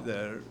 wow.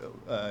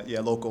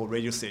 the local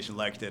radio station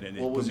liked it and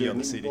it What put was me your on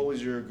the CD. What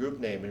was your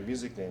group name, your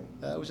music name?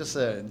 It was just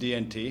a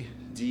DNT.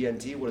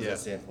 DNT. What does Yeah, that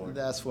stand for?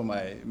 that's for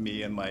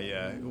me and my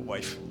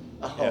wife.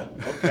 Oh, Yeah.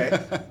 okay.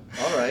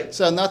 All right.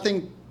 So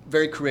nothing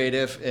very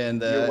creative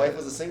and. Your wife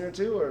was a singer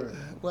too, or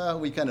Well,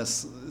 we kind of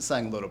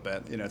sang a little bit,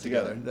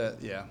 together.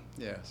 Yeah.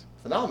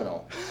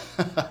 phenomenal?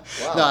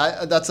 Wow.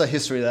 No, that's a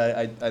history that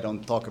I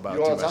don't talk about You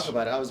don't too want to much. talk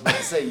about it. I was about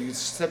to say, you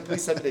simply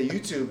send me the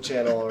YouTube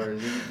channel or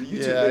the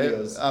YouTube Yeah,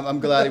 videos. I'm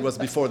glad it was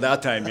before that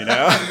time,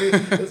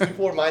 It was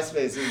before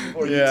MySpace. It was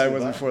before YouTube. Yeah, it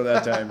was huh? before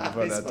that time.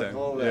 Before that Facebook, time.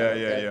 all that,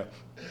 okay. Yeah.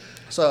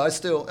 So I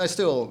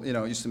still,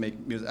 used to make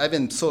music. I've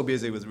been so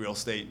busy with real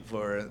estate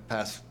for the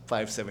past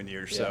 5-7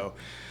 years. Yeah. So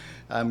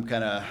I'm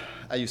kind of,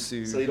 I used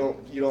to. So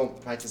you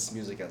don't practice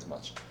music as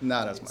much.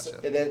 Not as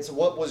much. So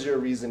what was your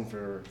reason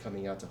for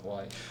coming out to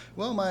Hawaii?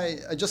 Well,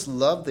 I just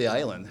loved the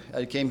island.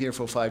 I came here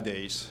for 5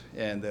 days,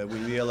 and we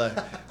realized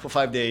for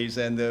 5 days,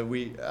 and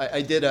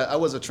I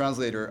was a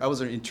translator. I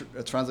was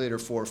a translator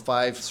for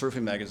 5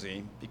 surfing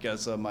magazine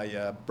because my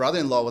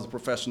brother-in-law was a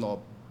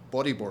professional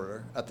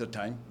bodyboarder at the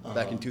time,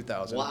 back in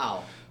 2000.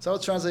 Wow. So I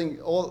was translating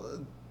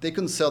they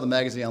couldn't sell the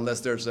magazine unless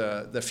there's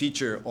the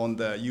feature on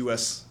the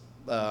U.S.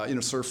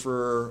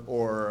 Surfer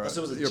or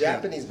So it was a European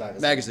Japanese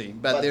magazine. Magazine,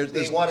 but there's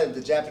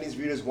the Japanese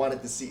readers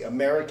wanted to see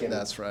American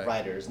That's right.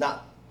 writers,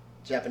 not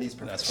Japanese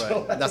That's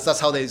professional. right. That's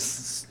how they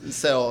used to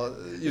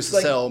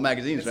like- sell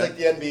magazines, It's right? like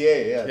the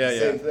NBA, yeah, Yeah, the yeah.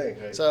 same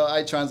thing, right? So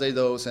I translated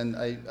those, and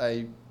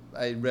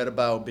I read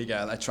about Big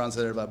Island. I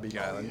translated about Big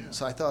Island. yeah.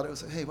 So I thought it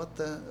was, hey,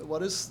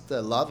 what is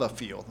the lava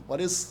field?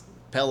 What is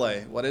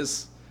Pele? What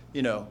is,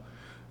 you know?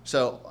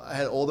 So I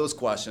had all those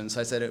questions.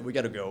 I said, we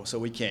got to go. So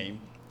we came,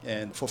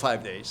 and for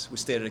 5 days we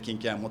stayed at a King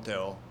Cam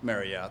Hotel,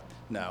 Marriott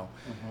now,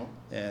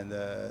 and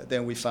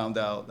then we found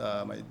out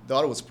my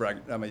daughter was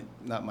pregnant.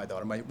 Not my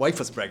daughter. My wife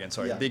was pregnant.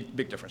 Sorry, Yeah.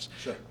 big difference.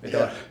 Sure. My Yeah.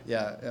 daughter-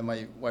 yeah, and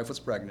my wife was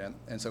pregnant,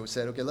 and so we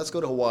said, okay, let's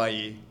go to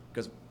Hawaii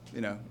because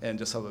and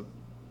just have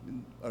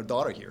our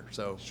daughter here.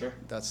 So Sure.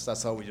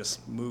 that's how we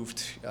just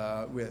moved.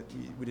 We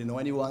didn't know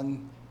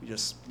anyone. We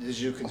just Did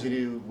you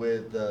continue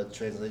with the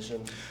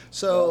translation?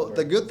 so Or-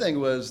 the good thing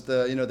was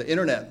the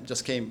internet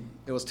just came.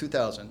 It was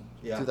 2000,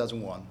 Yeah.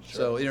 2001. Sure.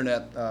 So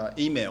internet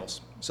emails.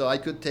 So I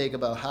could take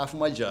about half of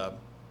my job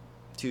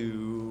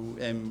to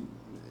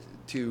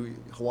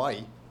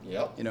Hawaii.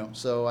 Yep.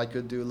 So I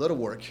could do a little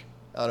work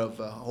out of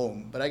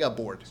home, but I got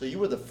bored. So you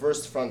were the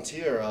first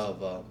frontier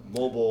of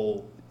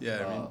mobile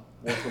Yeah, I mean-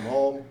 work from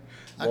home,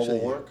 mobile Actually,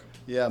 work.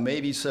 Yeah,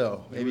 maybe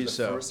so. You Maybe were the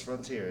so. first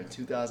frontier in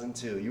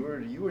 2002.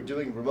 You were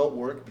doing remote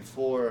work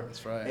before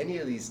That's right. any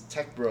of these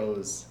tech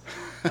bros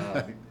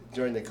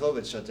during the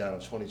COVID shutdown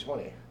of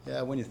 2020.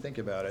 Yeah, when you think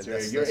about it, So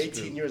that's, you're that's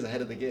 18 true. years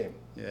ahead of the game.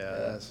 Yeah,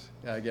 that's,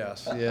 I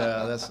guess.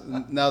 Yeah, that's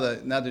now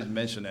that you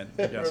mention it.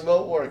 I guess.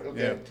 Remote work,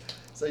 okay. Yeah.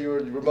 So you were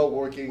remote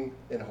working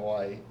in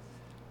Hawaii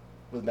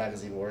with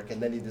magazine work,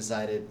 and then you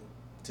decided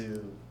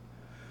to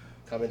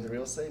come into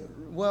real estate?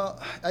 Well,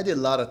 I did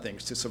a lot of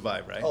things to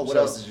survive, right? Oh, what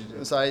else did you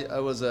do? So I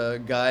was a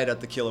guide at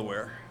the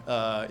Kilauea.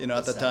 At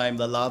What's the that? time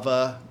the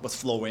lava was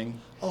flowing.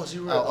 Oh, so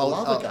you were a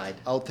lava guide.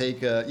 I'll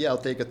take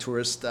a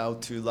tourist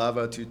out to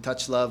lava to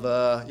touch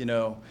lava.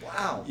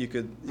 Wow. You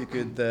could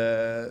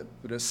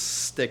put a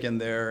stick in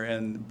there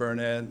and burn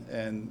it,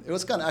 and it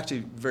was kind of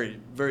actually very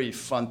very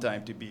fun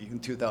time to be in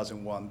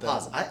 2001.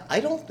 Pause. I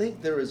don't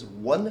think there is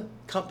one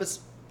Compass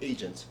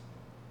agent.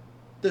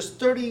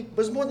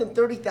 There's more than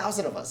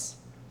 30,000 of us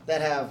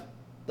that have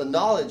the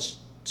knowledge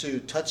to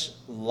touch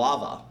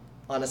lava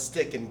on a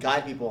stick and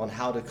guide people on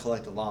how to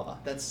collect the lava.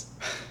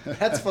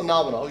 That's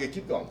phenomenal. Okay,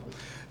 keep going, please.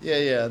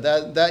 Yeah.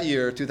 That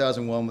year,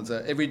 2001 was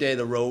every day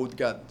the road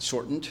got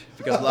shortened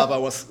because lava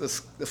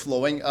was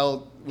flowing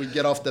out. We'd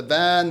get off the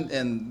van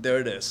and there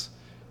it is.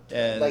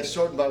 And Like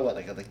shortened by what?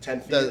 Like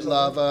 10 feet or the something?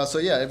 lava. So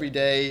yeah, every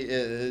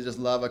day just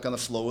lava kind of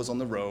flows on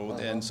the road,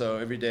 Uh-huh. and so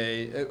every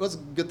day it was a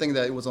good thing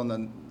that it was on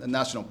a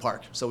national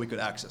park, so we could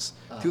access.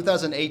 Uh-huh.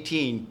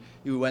 2018,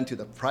 we went to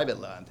the private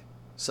land,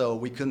 so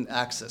we couldn't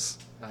access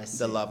I see.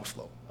 the lava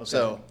flow. Okay.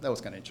 So that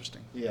was kind of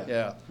interesting. Yeah.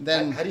 Yeah.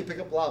 Then how do you pick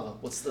up lava?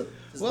 What's the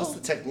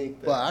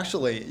technique there? well,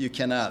 actually, you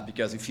cannot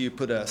because if you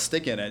put a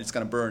stick in it, it's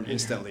gonna burn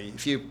instantly.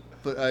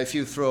 If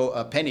you throw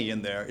a penny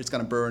in there, it's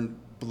gonna burn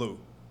blue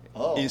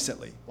Oh.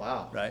 instantly.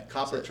 Wow. Right.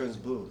 Copper So- turns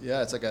blue.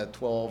 Yeah, it's like at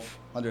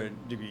 1200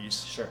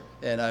 degrees. Sure.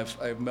 And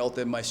I've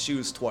melted my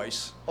shoes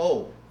twice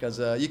Oh, because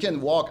you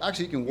can walk.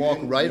 Actually, you can walk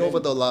didn't- right you over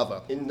didn't- the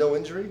lava. in no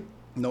injury?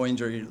 No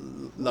injury,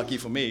 lucky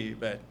for me.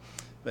 But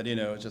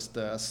just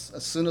as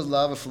soon as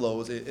lava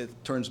flows, it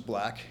turns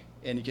black,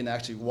 and you can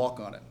actually walk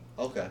on it.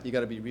 Okay. You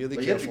got to be really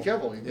But you careful. gotta be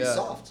careful. You'd be Yeah.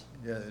 soft.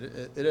 Yeah,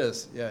 it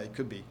is. Yeah, it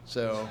could be.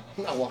 So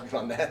I'm not walking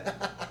on that.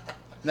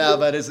 no,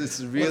 but it's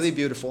really What's-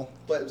 beautiful.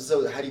 But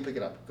so how do you pick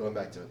it up? Going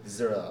back to it, is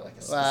there a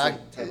specific Well,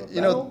 type of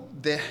you know,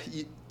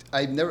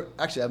 I've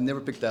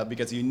never picked up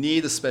because you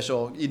need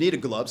a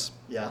gloves.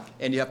 Yeah.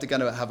 And you have to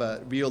kind of have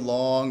a real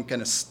long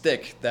kind of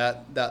stick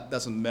that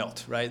doesn't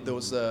melt, right?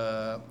 Those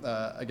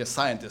I guess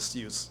scientists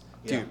use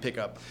to Yeah. pick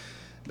up.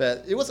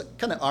 But it was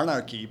kind of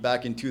anarchy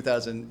back in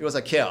 2000. It was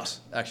a chaos,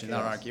 actually,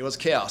 not Chaos. anarchy. It was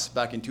chaos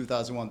back in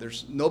 2001.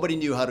 Nobody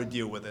knew how to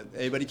deal with it.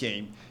 Everybody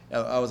came.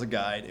 I was a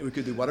guide. We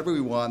could do whatever we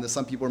want.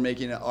 Some people were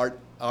making art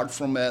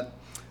from it,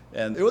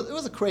 and it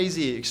was a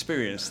crazy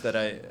experience that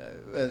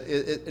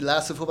it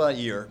lasted for about a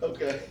year.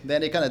 Okay.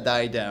 Then it kind of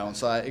died down,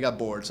 so I got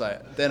bored. So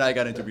then I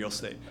got into real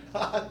estate.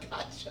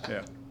 Gotcha.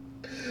 Yeah.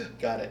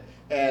 Got it.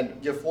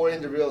 And your foray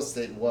into real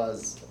estate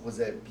was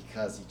it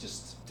because you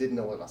just didn't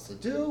know what else to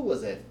do?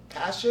 Was it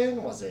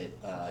passion? Was it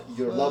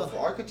your love for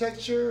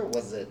architecture?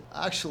 Was it?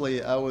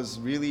 Actually, I was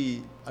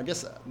really, I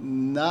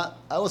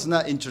was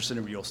not interested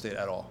in real estate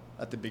at all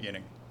at the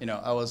beginning.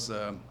 I was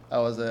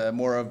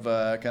more of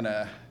a kind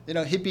of,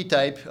 hippie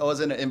type. I was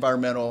in an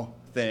environmental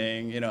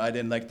thing. I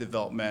didn't like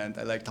development.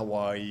 I liked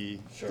Hawaii,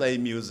 Sure. play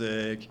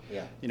music.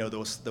 Yeah.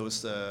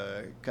 Those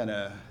kind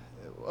of.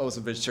 I was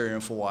a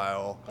vegetarian for a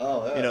while.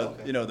 Oh, yeah,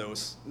 okay.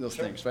 Those Sure.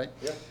 things, right?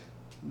 Yeah.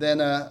 Then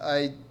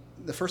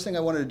the first thing I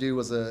wanted to do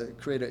was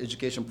create an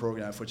education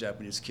program for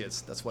Japanese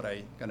kids. That's what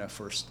I kind of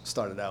first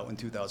started out in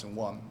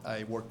 2001.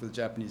 I worked with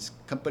Japanese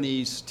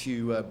companies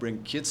to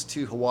bring kids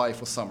to Hawaii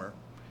for summer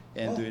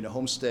and doing a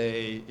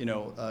homestay,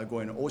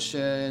 going to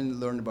ocean,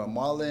 learn about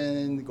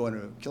marlin, going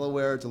to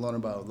Kilauea to learn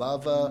about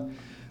lava.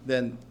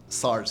 Then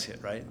SARS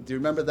hit, right? Do you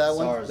remember that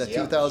one? SARS, That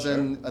yeah,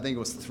 2000, sure. I think it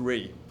was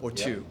 3 or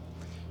Yeah. 2.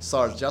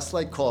 SARS, just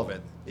like COVID,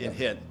 it Yeah.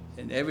 hit,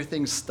 and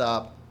everything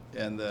stopped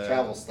and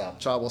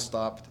Travel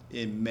stopped.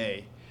 in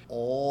May.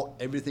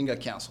 Everything got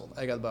canceled.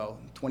 I got about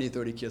 20,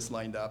 30 kids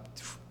lined up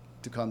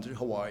to come to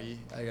Hawaii.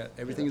 I got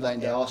everything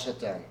lined They up. all shut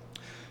down.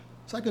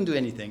 So I couldn't do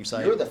anything. So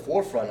You're at the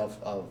forefront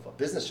of a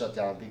business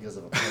shutdown because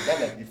of a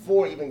pandemic.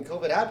 Before even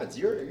COVID happens,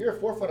 you're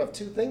at forefront of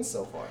two things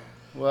so far: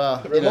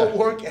 well, remote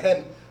work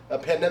and a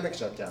pandemic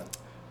shutdown.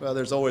 well,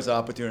 there's always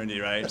opportunity,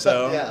 right?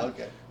 So Yeah,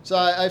 okay. So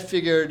I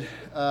figured,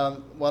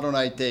 why don't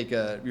I take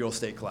a real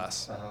estate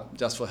class, Uh-huh.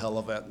 just for hell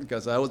of it,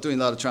 because I was doing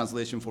a lot of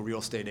translation for real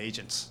estate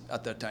agents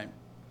at that time.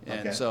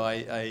 And Okay. so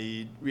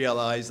I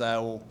realized I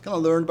will kind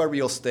of learn about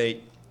real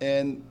estate.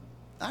 And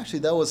actually,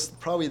 that was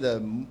probably the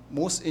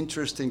most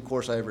interesting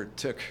course I ever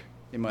took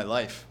in my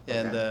life.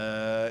 And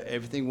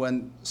everything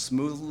went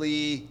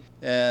smoothly.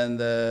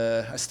 And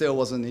I still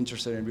wasn't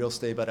interested in real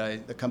estate, but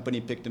the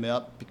company picked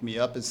me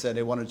up and said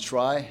they wanted to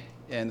try.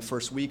 And the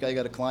first week I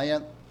got a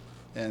client,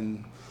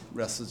 and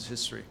rest is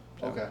history.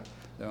 So, Okay.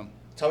 So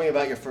Tell me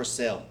about your first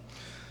sale.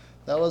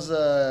 that was,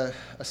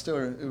 I still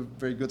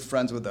very good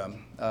friends with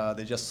them.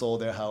 They just sold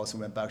their house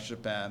and went back to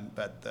Japan,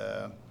 but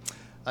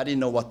I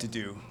didn't know what to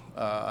do.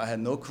 I had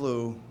no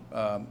clue,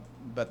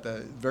 but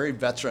the very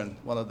veteran,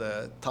 one of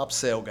the top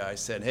sale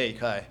guys said, "Hey,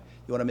 Kai,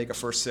 you want to make a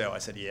first sale?" I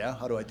said, "Yeah,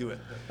 how do I do it?"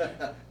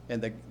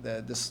 And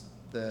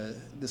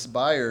this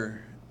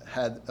buyer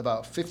had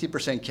about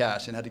 50%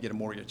 cash and had to get a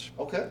mortgage.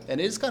 Okay.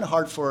 And it's kind of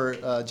hard for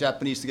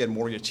Japanese to get a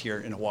mortgage here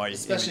in Hawaii.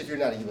 Especially if you're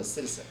not a U.S.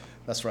 citizen.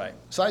 That's right.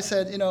 So I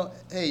said,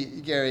 hey,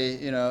 Gary,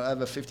 I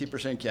have a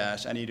 50%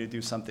 cash. I need to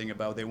do something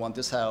about it. They want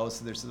this house.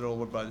 There's a little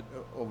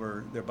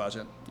over their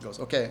budget. He goes,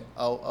 okay,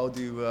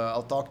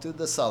 I'll talk to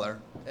the seller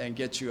and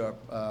get you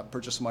a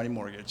purchase money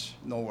mortgage.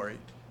 No worry.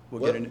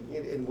 We'll get it.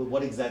 And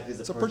what exactly is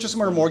a So purchase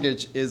money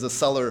mortgage is a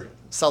seller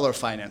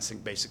financing,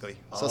 basically.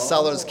 So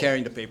seller is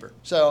carrying the paper.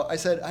 So I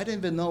said, I didn't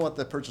even know what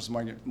the purchase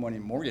money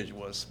mortgage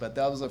was, but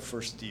that was the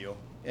first deal.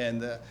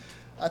 And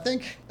I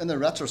think in the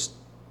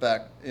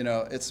retrospect,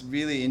 it's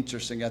really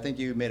interesting. I think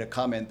you made a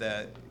comment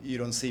that you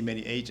don't see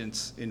many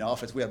agents in the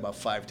office. We had about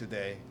 5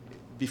 today.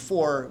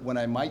 Before,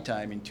 my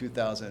time in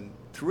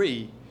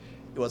 2003,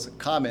 it was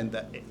common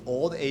that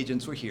all the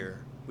agents were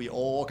here. We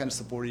all kind of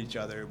supported each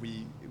other.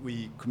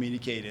 We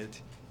communicated,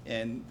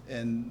 and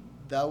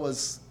that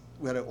was,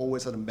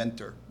 always had a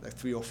mentor, like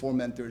 3 or 4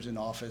 mentors in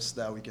the office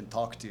that we can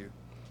talk to.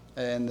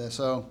 And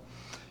so,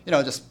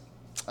 just,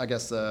 I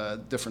guess, a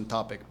different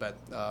topic, but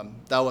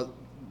that was,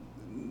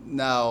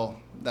 now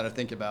that I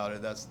think about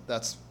it,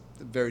 that's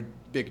a very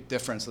big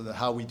difference in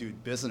how we do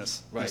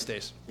business these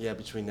days. Yeah,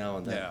 between now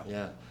and then.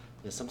 Yeah.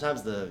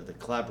 Sometimes the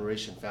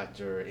collaboration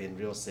factor in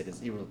real estate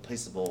is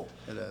irreplaceable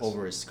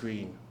over a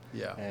screen.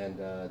 Yeah. And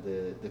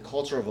the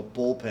culture of a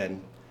bullpen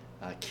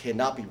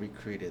cannot be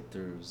recreated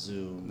through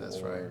Zoom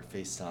or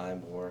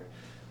FaceTime or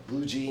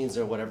Blue Jeans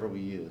or whatever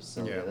we use.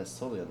 So yeah, that's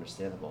totally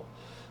understandable.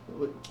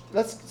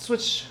 Let's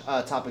switch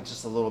topics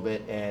just a little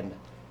bit and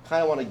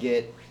kind of want to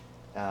get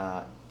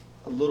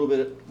a little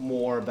bit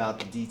more about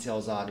the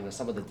details on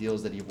some of the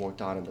deals that you've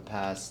worked on in the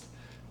past,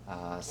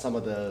 some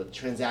of the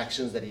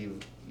transactions that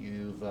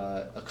you've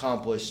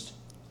accomplished.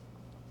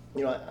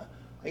 I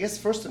guess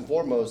first and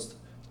foremost,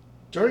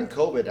 during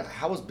COVID,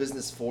 how was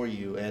business for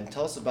you? And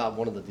tell us about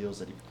one of the deals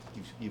that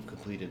you've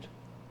completed.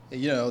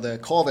 The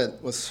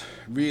COVID was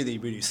really,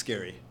 really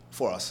scary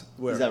for us.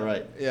 Is that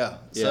right? Yeah.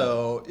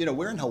 So,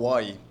 we're in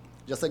Hawaii,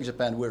 just like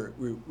Japan,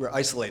 we're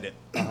isolated.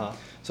 Uh-huh.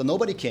 So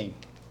nobody came.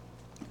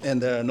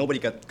 And nobody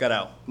got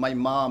out. My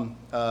mom,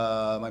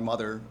 my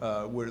mother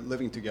were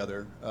living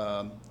together,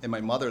 and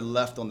my mother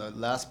left on the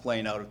last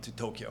plane out to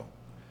Tokyo.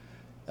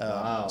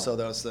 Wow. So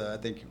that was, I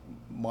think,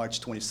 March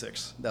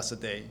 26th. That's the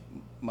day.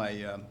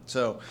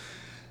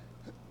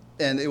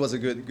 And it was a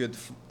good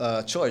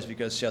choice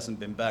because she hasn't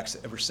been back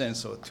ever since,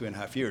 so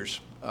 2.5 years.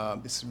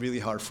 It's really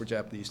hard for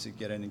Japanese to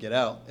get in and get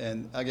out.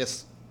 And I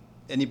guess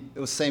it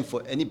was same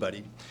for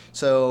anybody.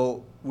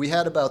 So we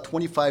had about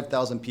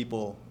 25,000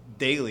 people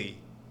daily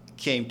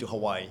came to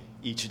Hawaii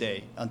each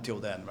day until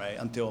then, right?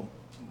 Until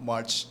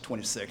March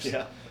 26th.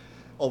 Yeah.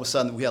 All of a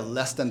sudden, we had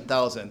less than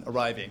 1,000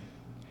 arriving.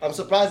 I'm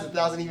surprised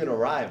 1,000 even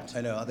arrived.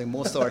 I know. I think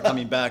most are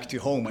coming back to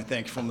home, I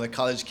think, from the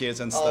college kids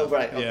and stuff. Oh,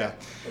 right. Okay. Yeah.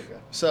 Okay.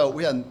 So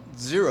we had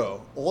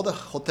zero. All the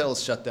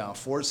hotels shut down.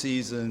 Four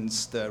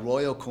Seasons, the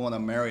Royal Kona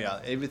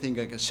Marriott, everything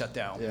got shut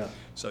down. Yeah.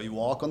 So you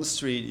walk on the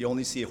street, you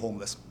only see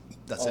homeless.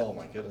 That's it. Oh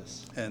my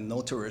goodness. And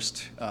no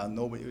tourist,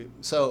 nobody.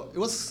 So it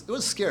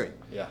was scary.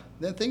 Yeah.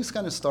 Then things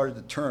kind of started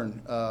to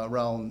turn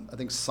around, I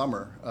think,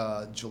 summer,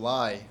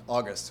 July,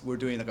 August. We're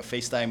doing like a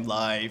FaceTime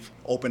Live,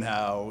 open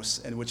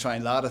house, and we're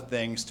trying a lot of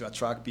things to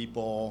attract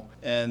people.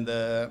 And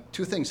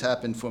 2 things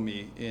happened for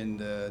me in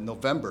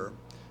November,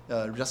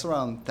 just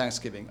around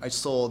Thanksgiving. I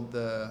sold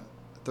the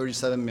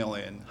 37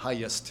 million,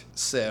 highest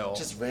sale.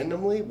 Just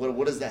randomly?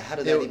 What is that? How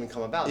did that even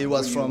come about? It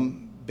was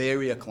from Bay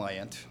Area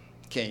client.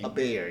 Came. A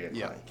Bay Area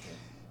client. Yeah.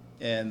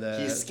 And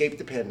he escaped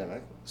the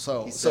pandemic.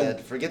 So he said,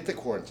 forget the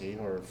quarantine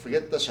or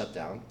forget the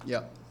shutdown.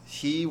 Yeah,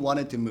 he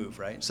wanted to move,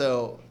 right?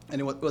 So,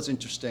 and what was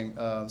interesting,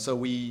 so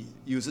we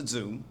used a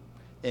Zoom,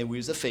 and we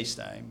used a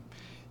FaceTime,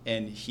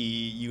 and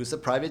he used a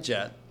private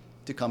jet,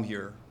 to come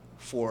here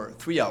for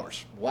 3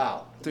 hours.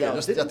 Wow. Yeah,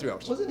 just 3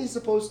 hours. Wasn't he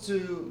supposed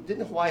to?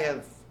 Didn't Hawaii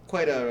have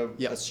quite a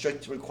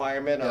strict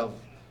requirement of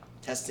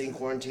testing,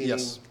 quarantining?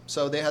 Yes.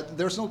 So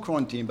there's no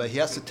quarantine, but he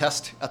has to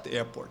test at the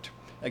airport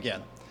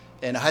again.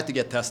 And I had to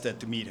get tested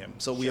to meet him.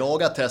 So we all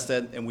got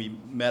tested and we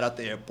met at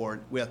the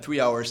airport. We had 3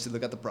 hours to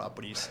look at the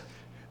properties.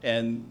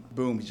 And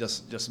boom, he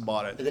just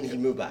bought it. And then he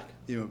moved back.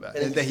 He moved back.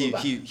 And then he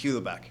flew he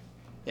flew back.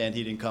 And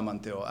he didn't come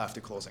until after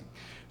closing.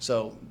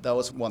 So that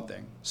was one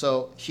thing.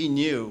 So he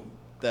knew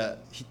that,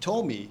 he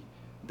told me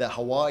that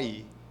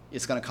Hawaii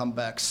is going to come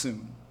back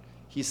soon.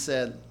 He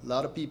said a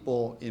lot of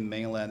people in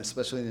mainland,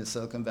 especially in the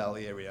Silicon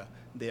Valley area,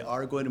 they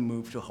are going to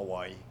move to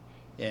Hawaii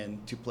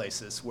and to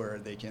places where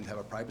they can have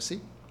a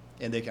privacy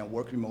and they can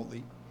work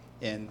remotely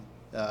and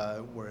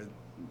where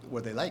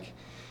they like.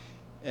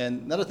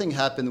 And another thing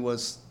happened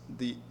was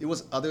it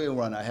was other way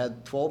around. I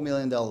had $12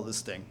 million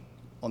listing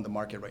on the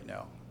market right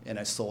now, and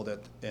I sold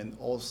it in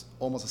almost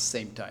the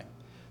same time.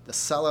 The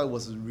seller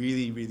was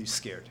really, really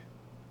scared.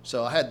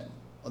 So I had,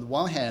 on the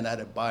one hand, I had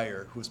a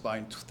buyer who was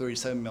buying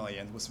 $37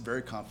 million, was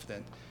very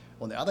confident.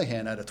 On the other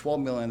hand, I had a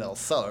 $12 million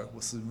seller who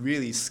was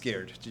really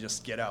scared to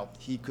just get out.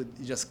 He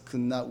just could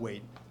not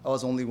wait. I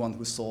was the only one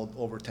who sold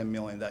over $10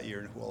 million that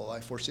year in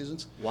Hualalai Four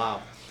Seasons.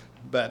 Wow.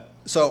 But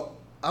so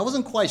I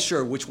wasn't quite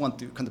sure which one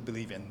to kind of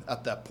believe in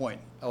at that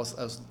point. I was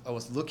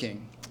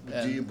looking.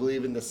 Do you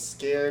believe in the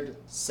scared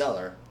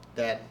seller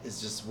that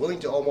is just willing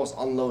to almost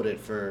unload it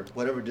for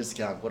whatever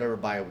discount, whatever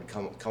buyer would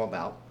come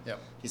about? Yep.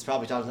 He's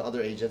probably talking to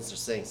other agents. They're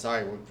saying,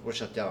 sorry, we're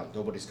shut down.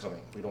 Nobody's coming.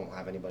 We don't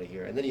have anybody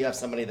here. And then you have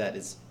somebody that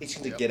is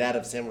itching to get out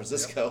of San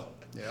Francisco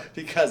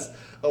because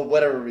of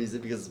whatever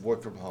reason, because it's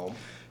work from home.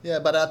 Yeah,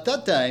 but at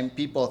that time,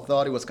 people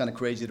thought it was kind of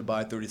crazy to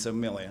buy $37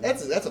 million.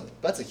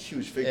 That's a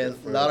huge figure.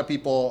 And a lot of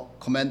people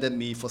commended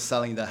me for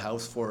selling the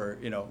house for,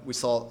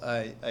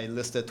 I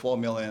listed $12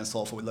 million and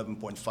sold for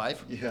 11.5.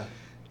 Yeah.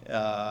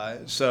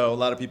 So a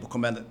lot of people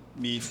commended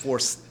me for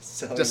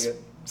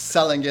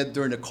selling it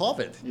during the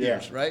COVID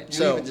years, right?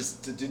 So even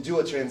just to do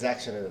a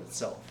transaction in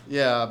itself.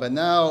 Yeah, but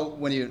now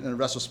when you, in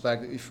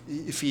retrospect,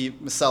 if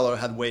the seller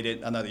had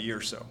waited another year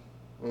or so,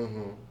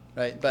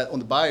 right? But on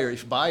the buyer,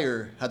 if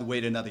buyer had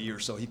waited another year or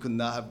so, he could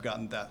not have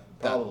gotten that.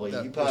 Probably,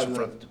 you probably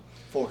would have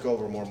fork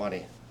over more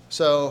money.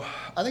 So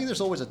I think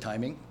there's always a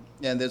timing,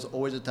 and there's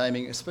always a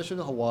timing, especially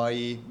in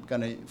Hawaii.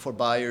 For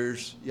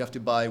buyers, you have to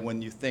buy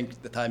when you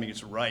think the timing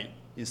is right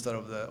instead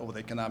of the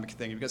economic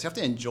thing, because you have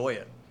to enjoy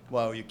it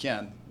while you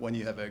can. When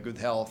you have a good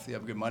health, you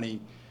have good money,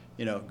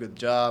 good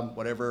job,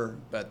 whatever.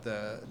 But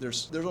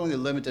there's only a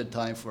limited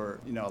time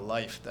for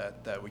life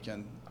that we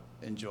can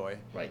enjoy.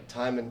 Right.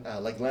 Time and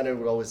like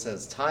Leonard always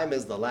says, time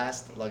is the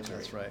last luxury.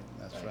 That's right.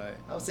 That's right.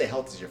 I would say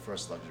health is your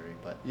first luxury,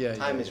 but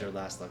time is your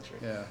last luxury.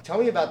 Yeah. Tell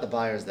me about the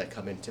buyers that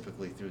come in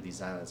typically through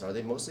these islands. Are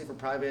they mostly for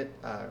private?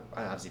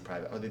 Obviously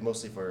private. Are they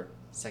mostly for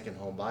second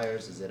home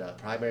buyers? Is it a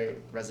primary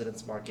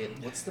residence market?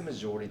 What's the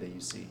majority that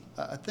you see?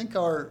 I think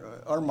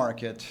our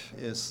market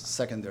is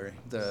secondary.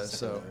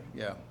 So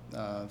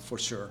for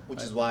sure.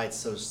 Which is why it's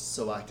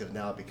so active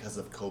now because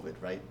of COVID,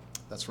 right?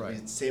 That's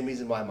right. Same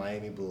reason why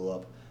Miami blew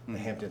up. The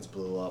Hamptons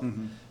blew up.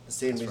 The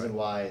same reason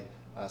why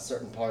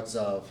certain parts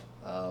of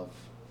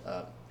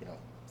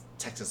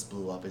Texas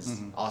blew up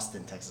is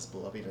Austin, Texas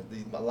blew up.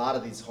 A lot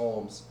of these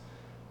homes,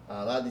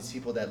 a lot of these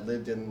people that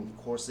lived in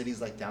core cities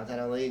like downtown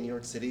LA, New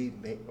York City,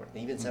 or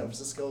even San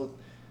Francisco,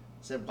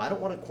 said, "I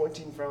don't want to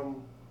quarantine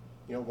from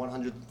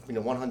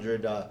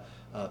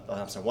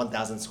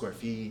 1,000 square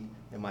feet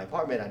in my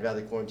apartment. I'd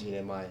rather quarantine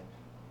in my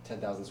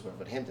 10,000 square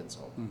foot Hamptons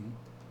home."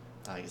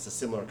 It's a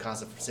similar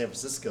concept from San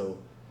Francisco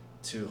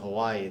to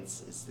Hawaii.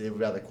 It's they would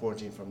rather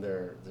quarantine from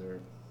their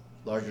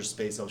larger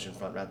space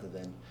oceanfront rather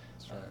than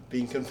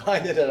being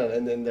confined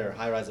in their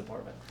high-rise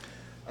apartment.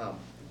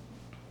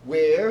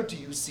 Where do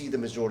you see the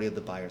majority of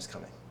the buyers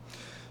coming?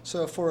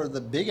 So for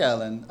the Big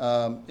Island,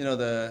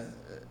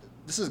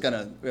 this is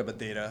we have a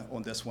data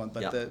on this one,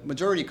 but the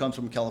majority comes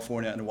from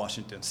California and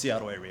Washington,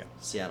 Seattle area.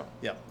 Seattle.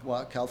 Yeah,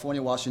 well,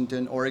 California,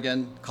 Washington,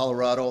 Oregon,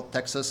 Colorado,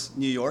 Texas,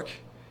 New York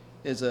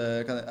is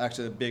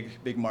actually a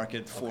big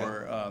market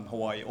for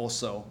Hawaii.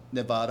 Also,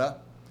 Nevada.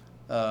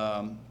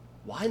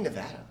 Why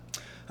Nevada?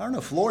 I don't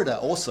know. Florida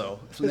also.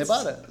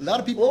 Nevada. A lot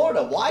of people.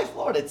 Florida. Why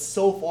Florida? It's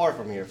so far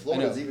from here.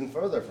 Florida's even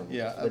further from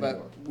here. Yeah,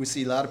 but we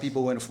see a lot of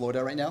people going to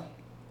Florida right now.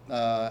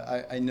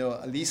 I know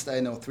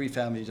 3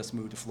 families just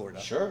moved to Florida.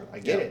 Sure, I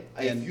get it.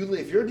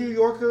 If you're a New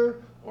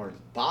Yorker or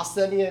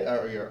Bostonian,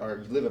 or you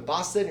live in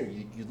Boston or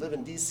you live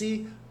in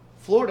D.C.,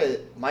 Florida,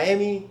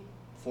 Miami,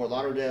 Fort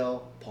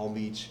Lauderdale, Palm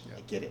Beach,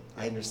 I get it.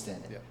 I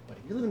understand it. Yeah. But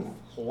if you live in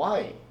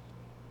Hawaii,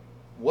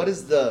 what do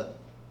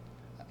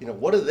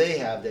they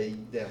have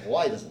that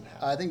Hawaii doesn't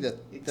have? I think that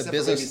Except the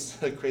business,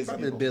 for maybe crazy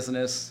probably people.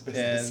 business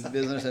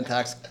and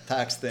tax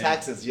thing.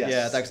 Taxes, yes.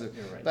 Yeah, taxes.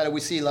 You're right. But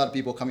we see a lot of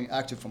people coming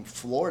actually from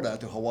Florida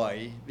to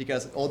Hawaii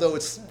because although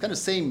it's kind of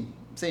same,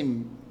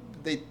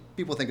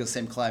 people think it's the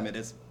same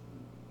climate.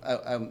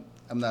 I'm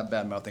not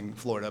bad mouthing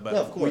Florida, but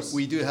no, of course.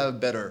 we do have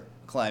better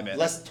climate.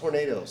 Less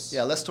tornadoes.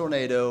 Yeah, less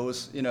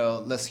tornadoes.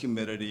 Less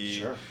humidity.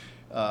 Sure.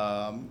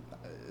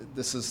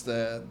 this is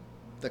the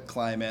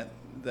climate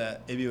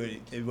that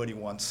everybody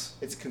wants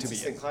It's to be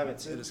consistent in. climate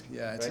too. It is,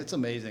 yeah, right? it's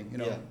amazing. You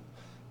know. Yeah.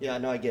 Yeah,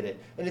 no, I get it.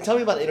 And then tell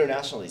me about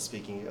internationally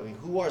speaking. I mean,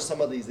 who are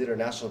some of these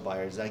international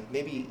buyers? Like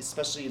maybe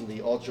especially in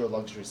the ultra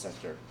luxury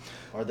sector.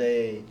 Are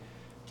they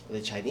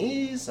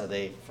Chinese? Are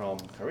they from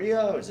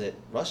Korea? Or is it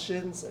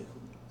Russians? Like, who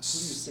do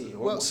you see? Or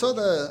Well, what so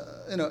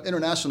countries?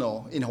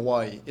 international in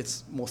Hawaii,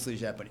 it's mostly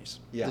Japanese.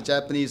 Yeah. The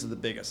Japanese are the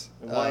biggest.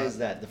 And why is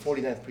that? The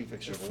 49th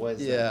prefecture. But why is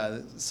that? Yeah,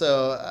 so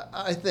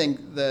I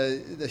think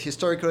the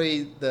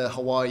historically the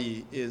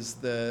Hawaii is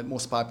the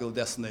most popular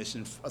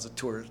destination as a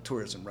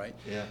tourism, right?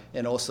 Yeah.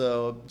 And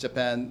also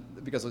Japan,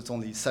 because it's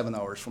only 7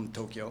 hours from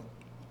Tokyo,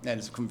 and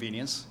it's a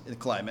convenience in the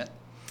climate,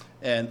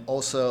 and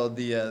also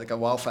the like a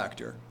wow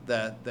factor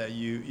that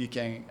you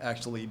can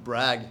actually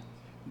brag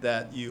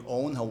that you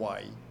own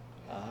Hawaii.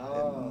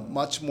 Oh.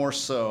 Much more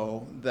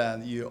so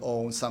than you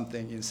own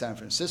something in San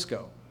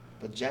Francisco.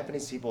 But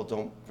Japanese people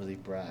don't really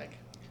brag.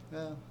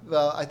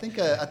 Well, I think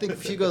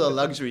if you go to the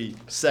luxury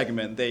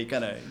segment, they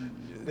kind of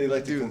They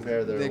like to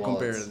compare their They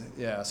wallets. compare,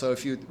 yeah. So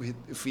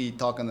if we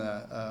talk on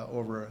the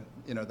over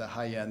the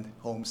high end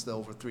homes, the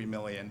over 3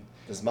 million.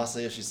 Does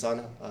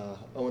Masayoshi-san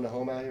own a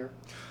home out here?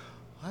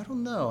 I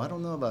don't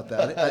know about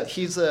that.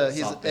 He's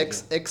Soft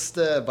ex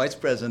vice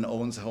president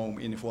owns a home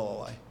in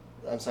Hualalai.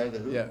 I'm sorry, the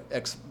who? Yeah,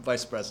 ex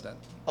vice president.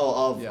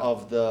 Oh, Yeah.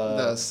 of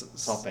the S-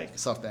 SoftBank.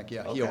 SoftBank,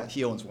 yeah. Okay.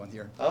 He owns one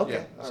here. Okay,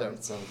 Yeah, all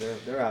right. So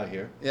they're out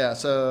here. Yeah,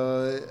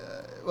 so,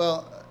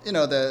 well,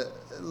 the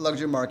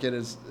luxury market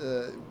is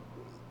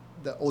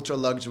the ultra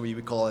luxury,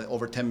 we call it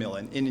over 10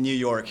 million. In New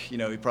York,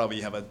 we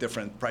probably have a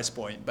different price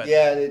point, but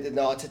Yeah,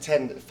 no, to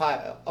 10,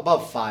 5,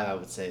 above 5, I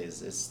would say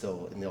is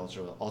still in the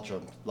ultra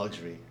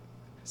luxury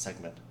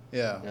segment.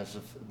 yeah. So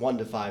 1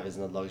 to 5 is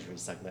in the luxury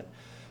segment.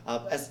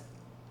 As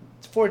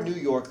for a New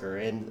Yorker,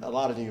 and a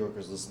lot of New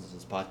Yorkers listen to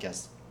this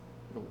podcast,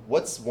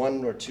 what's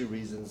 1 or 2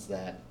 reasons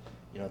that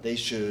they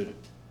should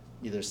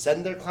either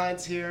send their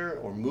clients here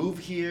or move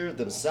here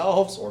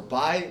themselves or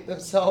buy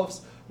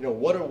themselves?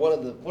 What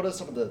are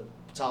some of the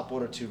top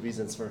 1 or 2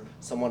 reasons for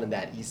someone in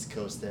that East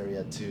Coast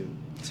area to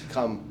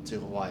come to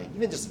Hawaii,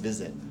 even just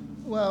visit?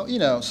 Well,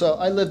 so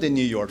I lived in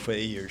New York for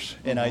 8 years,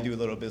 and I do a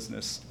little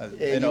business.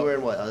 And you were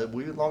in what?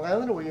 Were you in Long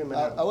Island or were you in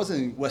Manhattan? I was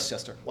in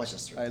Westchester.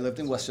 Westchester. I lived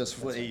in Westchester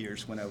for 8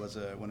 years when I was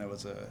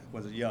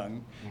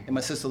young, and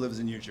my sister lives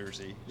in New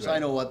Jersey, so I Right.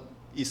 know what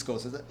East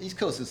Coast is. East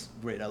Coast is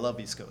great. I love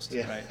East Coast,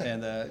 Yeah. right?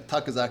 And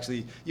Tuck is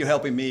actually you're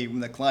helping me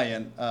with the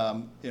client.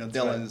 Dylan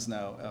right. is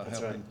now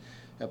That's right.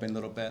 helping a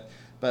little bit,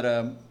 but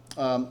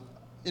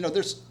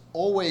there's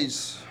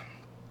always.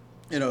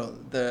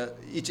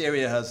 Each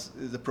area has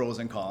the pros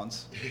and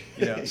cons.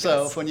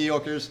 So Yes. for New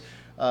Yorkers,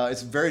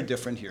 it's very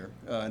different here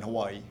in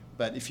Hawaii.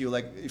 But if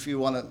you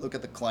want to look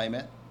at the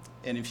climate,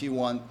 and if you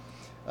want,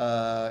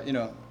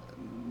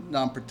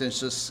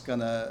 non-pretentious,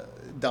 kind of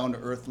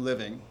down-to-earth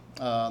living,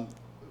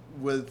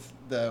 with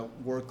the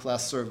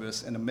world-class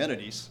service and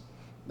amenities,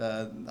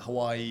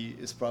 Hawaii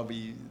is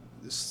probably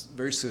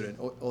very suited.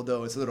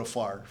 Although it's a little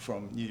far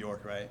from New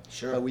York, right?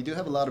 Sure. But we do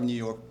have a lot of New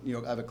York.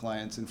 I have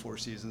clients in Four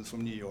Seasons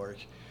from New York.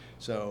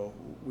 So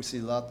we see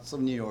lots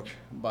of New York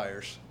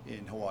buyers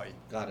in Hawaii.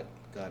 Got it.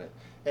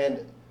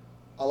 And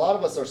a lot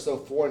of us are so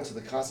foreign to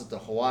the concept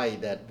of Hawaii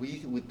that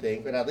we would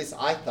think, and at least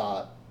I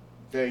thought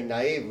very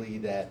naively,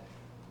 that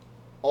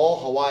all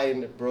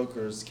Hawaiian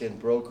brokers can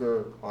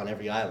broker on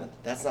every island.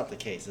 That's not the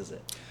case, is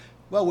it?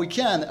 Well, we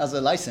can as a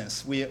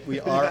license. We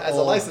are as a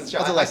all- license.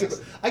 Sure. As a license.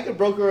 I could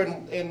broker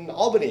in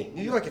Albany,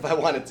 New York, if I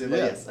wanted to. But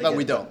Yeah, yes, I but get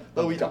we it. don't.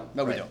 But we don't.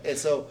 But we right. don't. And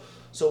so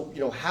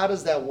how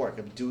does that work?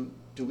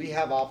 Do we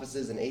have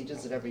offices and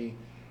agents in every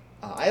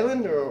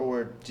island,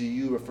 or do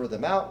you refer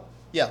them out?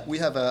 Yeah, we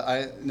have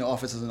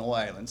offices in all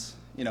islands,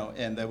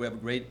 and we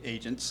have great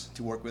agents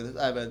to work with.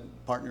 I have a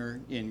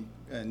partner in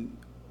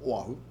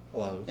Oahu,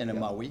 Oahu, and in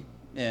yeah. Maui,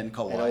 and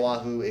Kauai. And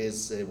Oahu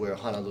is where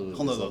Honolulu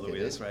Honolulu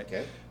is is, right?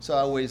 Okay. So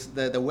always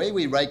the way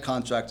we write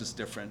contracts is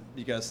different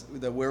because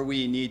where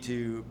we need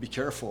to be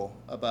careful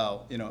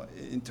about,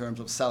 in terms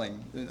of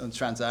selling and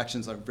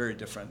transactions are very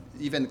different.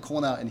 Even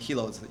Kona and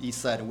Hilo, the east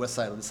side and west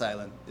side of this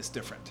island, is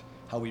different.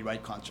 How we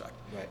write contract.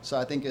 Right. So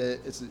I think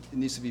it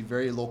needs to be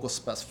very local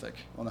specific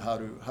on how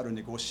to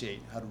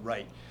negotiate, how to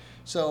write.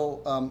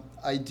 So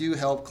I do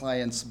help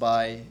clients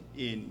buy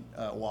in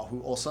Oahu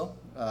also.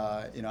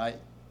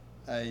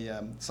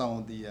 Some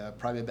of the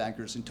private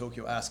bankers in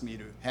Tokyo ask me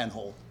to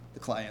handhold the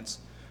clients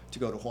to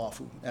go to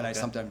Oahu, and I Okay.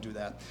 sometimes do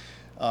that.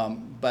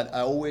 But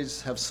I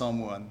always have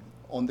someone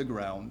on the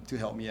ground to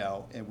help me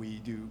out, and we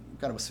do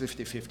kind of a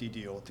 50-50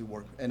 deal to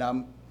work. And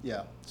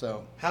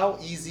so How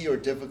easy or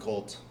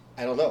difficult,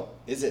 I don't know,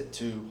 is it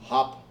to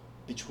hop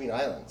between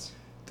islands?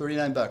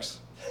 $39.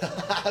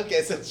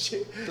 Okay, so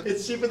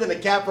it's cheaper than a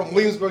cab from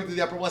Williamsburg to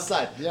the Upper West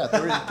Side. Yeah,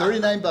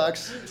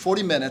 $39,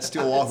 40 minutes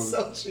to Oahu. It's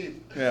so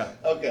cheap. Yeah.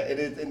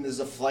 Okay, and there's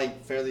a flight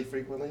fairly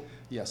frequently?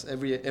 Yes,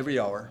 every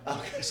hour.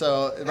 Okay.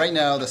 So right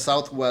now, the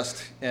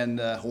Southwest and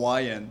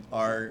Hawaiian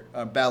are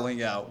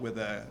battling out with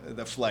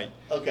the flight.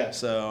 Okay.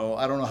 So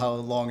I don't know how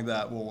long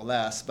that will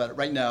last, but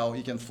right now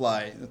you can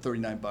fly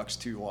 $39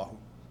 to Oahu.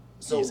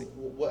 So, Easy.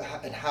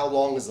 and how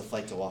long is the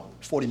flight to Oahu?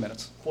 40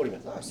 minutes. 40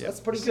 minutes. Oh, so Yeah. that's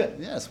pretty good.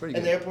 Yeah, it's pretty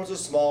And good. the airports are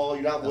small.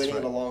 You're not That's waiting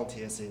in a right. long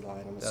TSA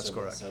line. I'm That's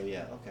assuming. correct. So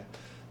yeah, okay.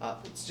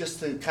 It's just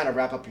to kind of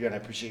wrap up here, and I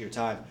appreciate your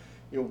time.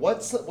 What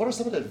are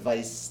some of the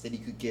advice that you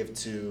could give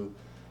to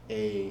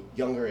a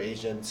younger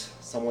agent,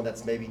 someone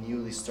that's maybe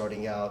newly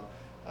starting out,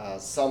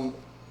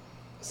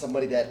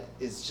 somebody that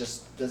is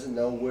just doesn't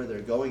know where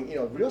they're going?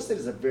 Real estate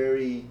is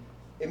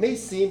it may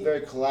seem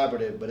very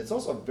collaborative, but it's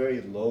also a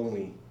very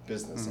lonely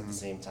business at the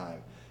same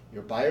time.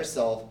 You're by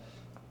yourself.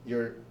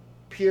 Your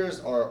peers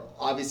are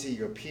obviously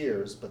your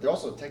peers, but they're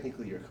also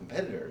technically your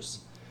competitors.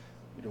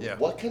 Yeah.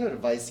 What kind of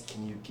advice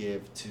can you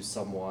give to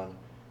someone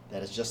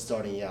that is just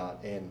starting out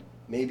and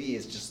maybe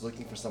is just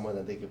looking for someone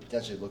that they could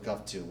potentially look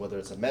up to, whether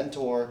it's a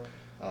mentor,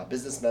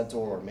 business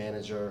mentor, or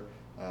manager,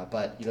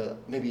 but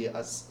maybe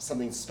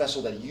something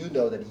special that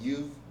that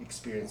you've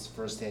experienced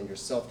firsthand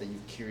yourself, that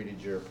you've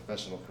curated your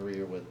professional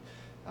career with,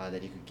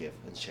 that you could give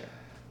and share.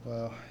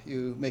 Well,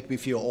 you make me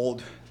feel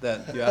old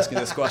that you're asking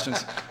these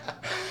questions.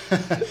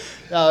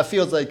 It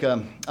feels like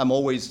I'm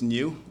always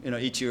new.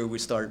 Each year we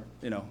start,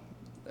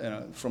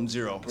 from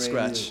zero, Brand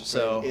scratch. new, So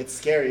brand new. It's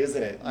scary,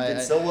 isn't it? You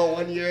did so well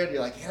one year, and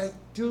you're like, can I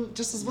do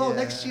just as well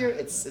Yeah. next year?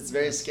 It's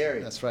very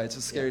scary. That's right. It's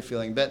a scary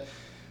feeling. But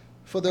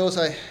for those,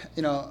 I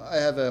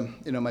have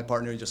my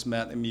partner you just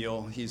met,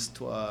 Emil. He's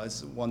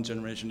one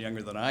generation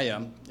younger than I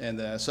am,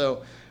 and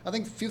so I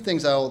think a few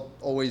things I'll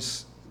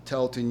always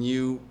tell to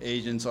new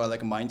agents are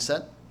like a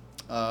mindset.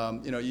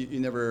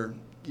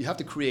 You have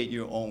to create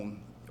your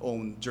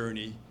own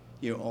journey,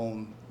 your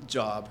own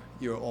job,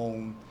 your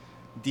own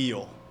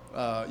deal.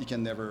 You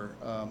can never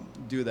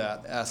do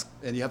that.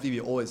 And you have to be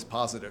always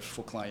positive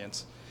for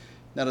clients.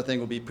 Another thing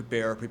will be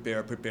prepare,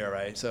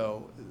 right?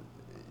 So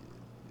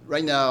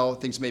right now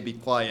things may be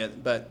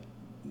quiet, but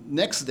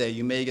next day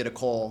you may get a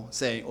call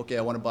saying, okay,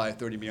 I want to buy a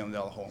 $30 million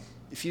home.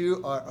 If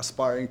you are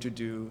aspiring to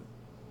do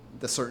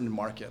the certain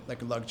market,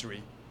 like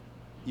luxury,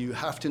 you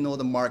have to know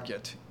the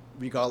market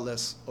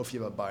regardless of if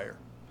you have a buyer,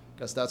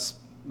 because that's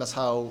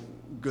how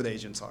good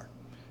agents are.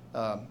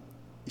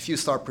 If you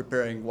start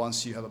preparing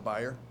once you have a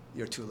buyer,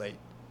 you're too late.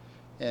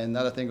 And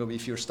another thing will be,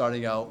 if you're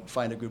starting out,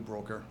 find a good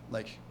broker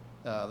like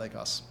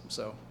us.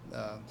 So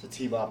To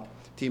team up.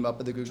 team up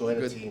with a Join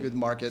a team. good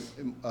market,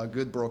 a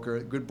good broker.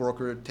 Good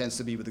broker tends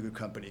to be with a good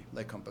company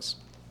like Compass.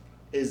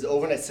 Is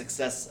overnight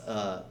success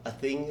a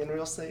thing in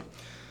real estate?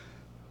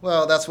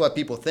 Well, that's what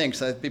people think.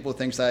 So people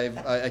think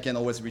I can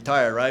always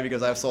retire, right?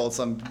 Because I've sold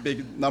some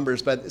big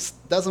numbers, but it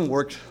doesn't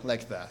work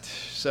like that.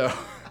 So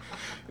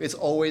it's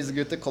always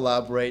good to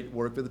collaborate,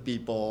 work with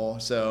people.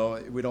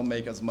 So we don't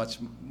make as much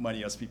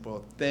money as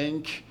people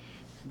think,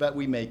 but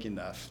we make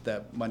enough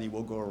that money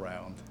will go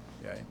around.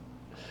 Right?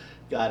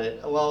 Got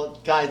it. Well,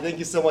 Kai, thank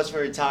you so much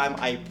for your time.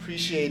 I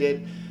appreciate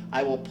it.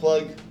 I will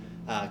plug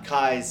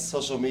Kai's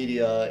social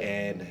media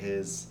and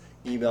his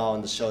email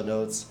in the show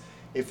notes.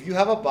 If you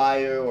have a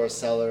buyer or a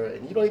seller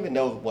and you don't even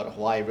know what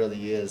Hawaii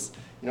really is,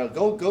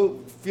 go.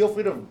 Feel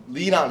free to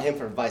lean on him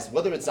for advice,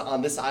 whether it's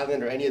on this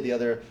island or any of the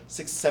other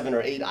 6, 7,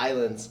 or 8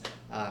 islands.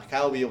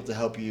 Kai will be able to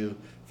help you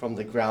from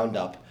the ground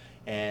up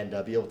and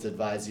be able to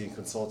advise you and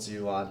consult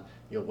you on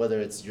whether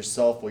it's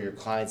yourself or your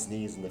client's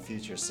needs in the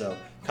future. So,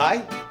 Kai,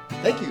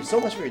 thank you so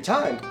much for your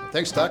time.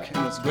 Thanks, Tuck.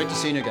 And it's great to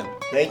see you again.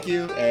 Thank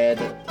you, and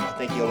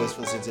thank you always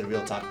for listening to the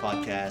Real Talk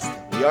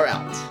Podcast. We are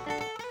out.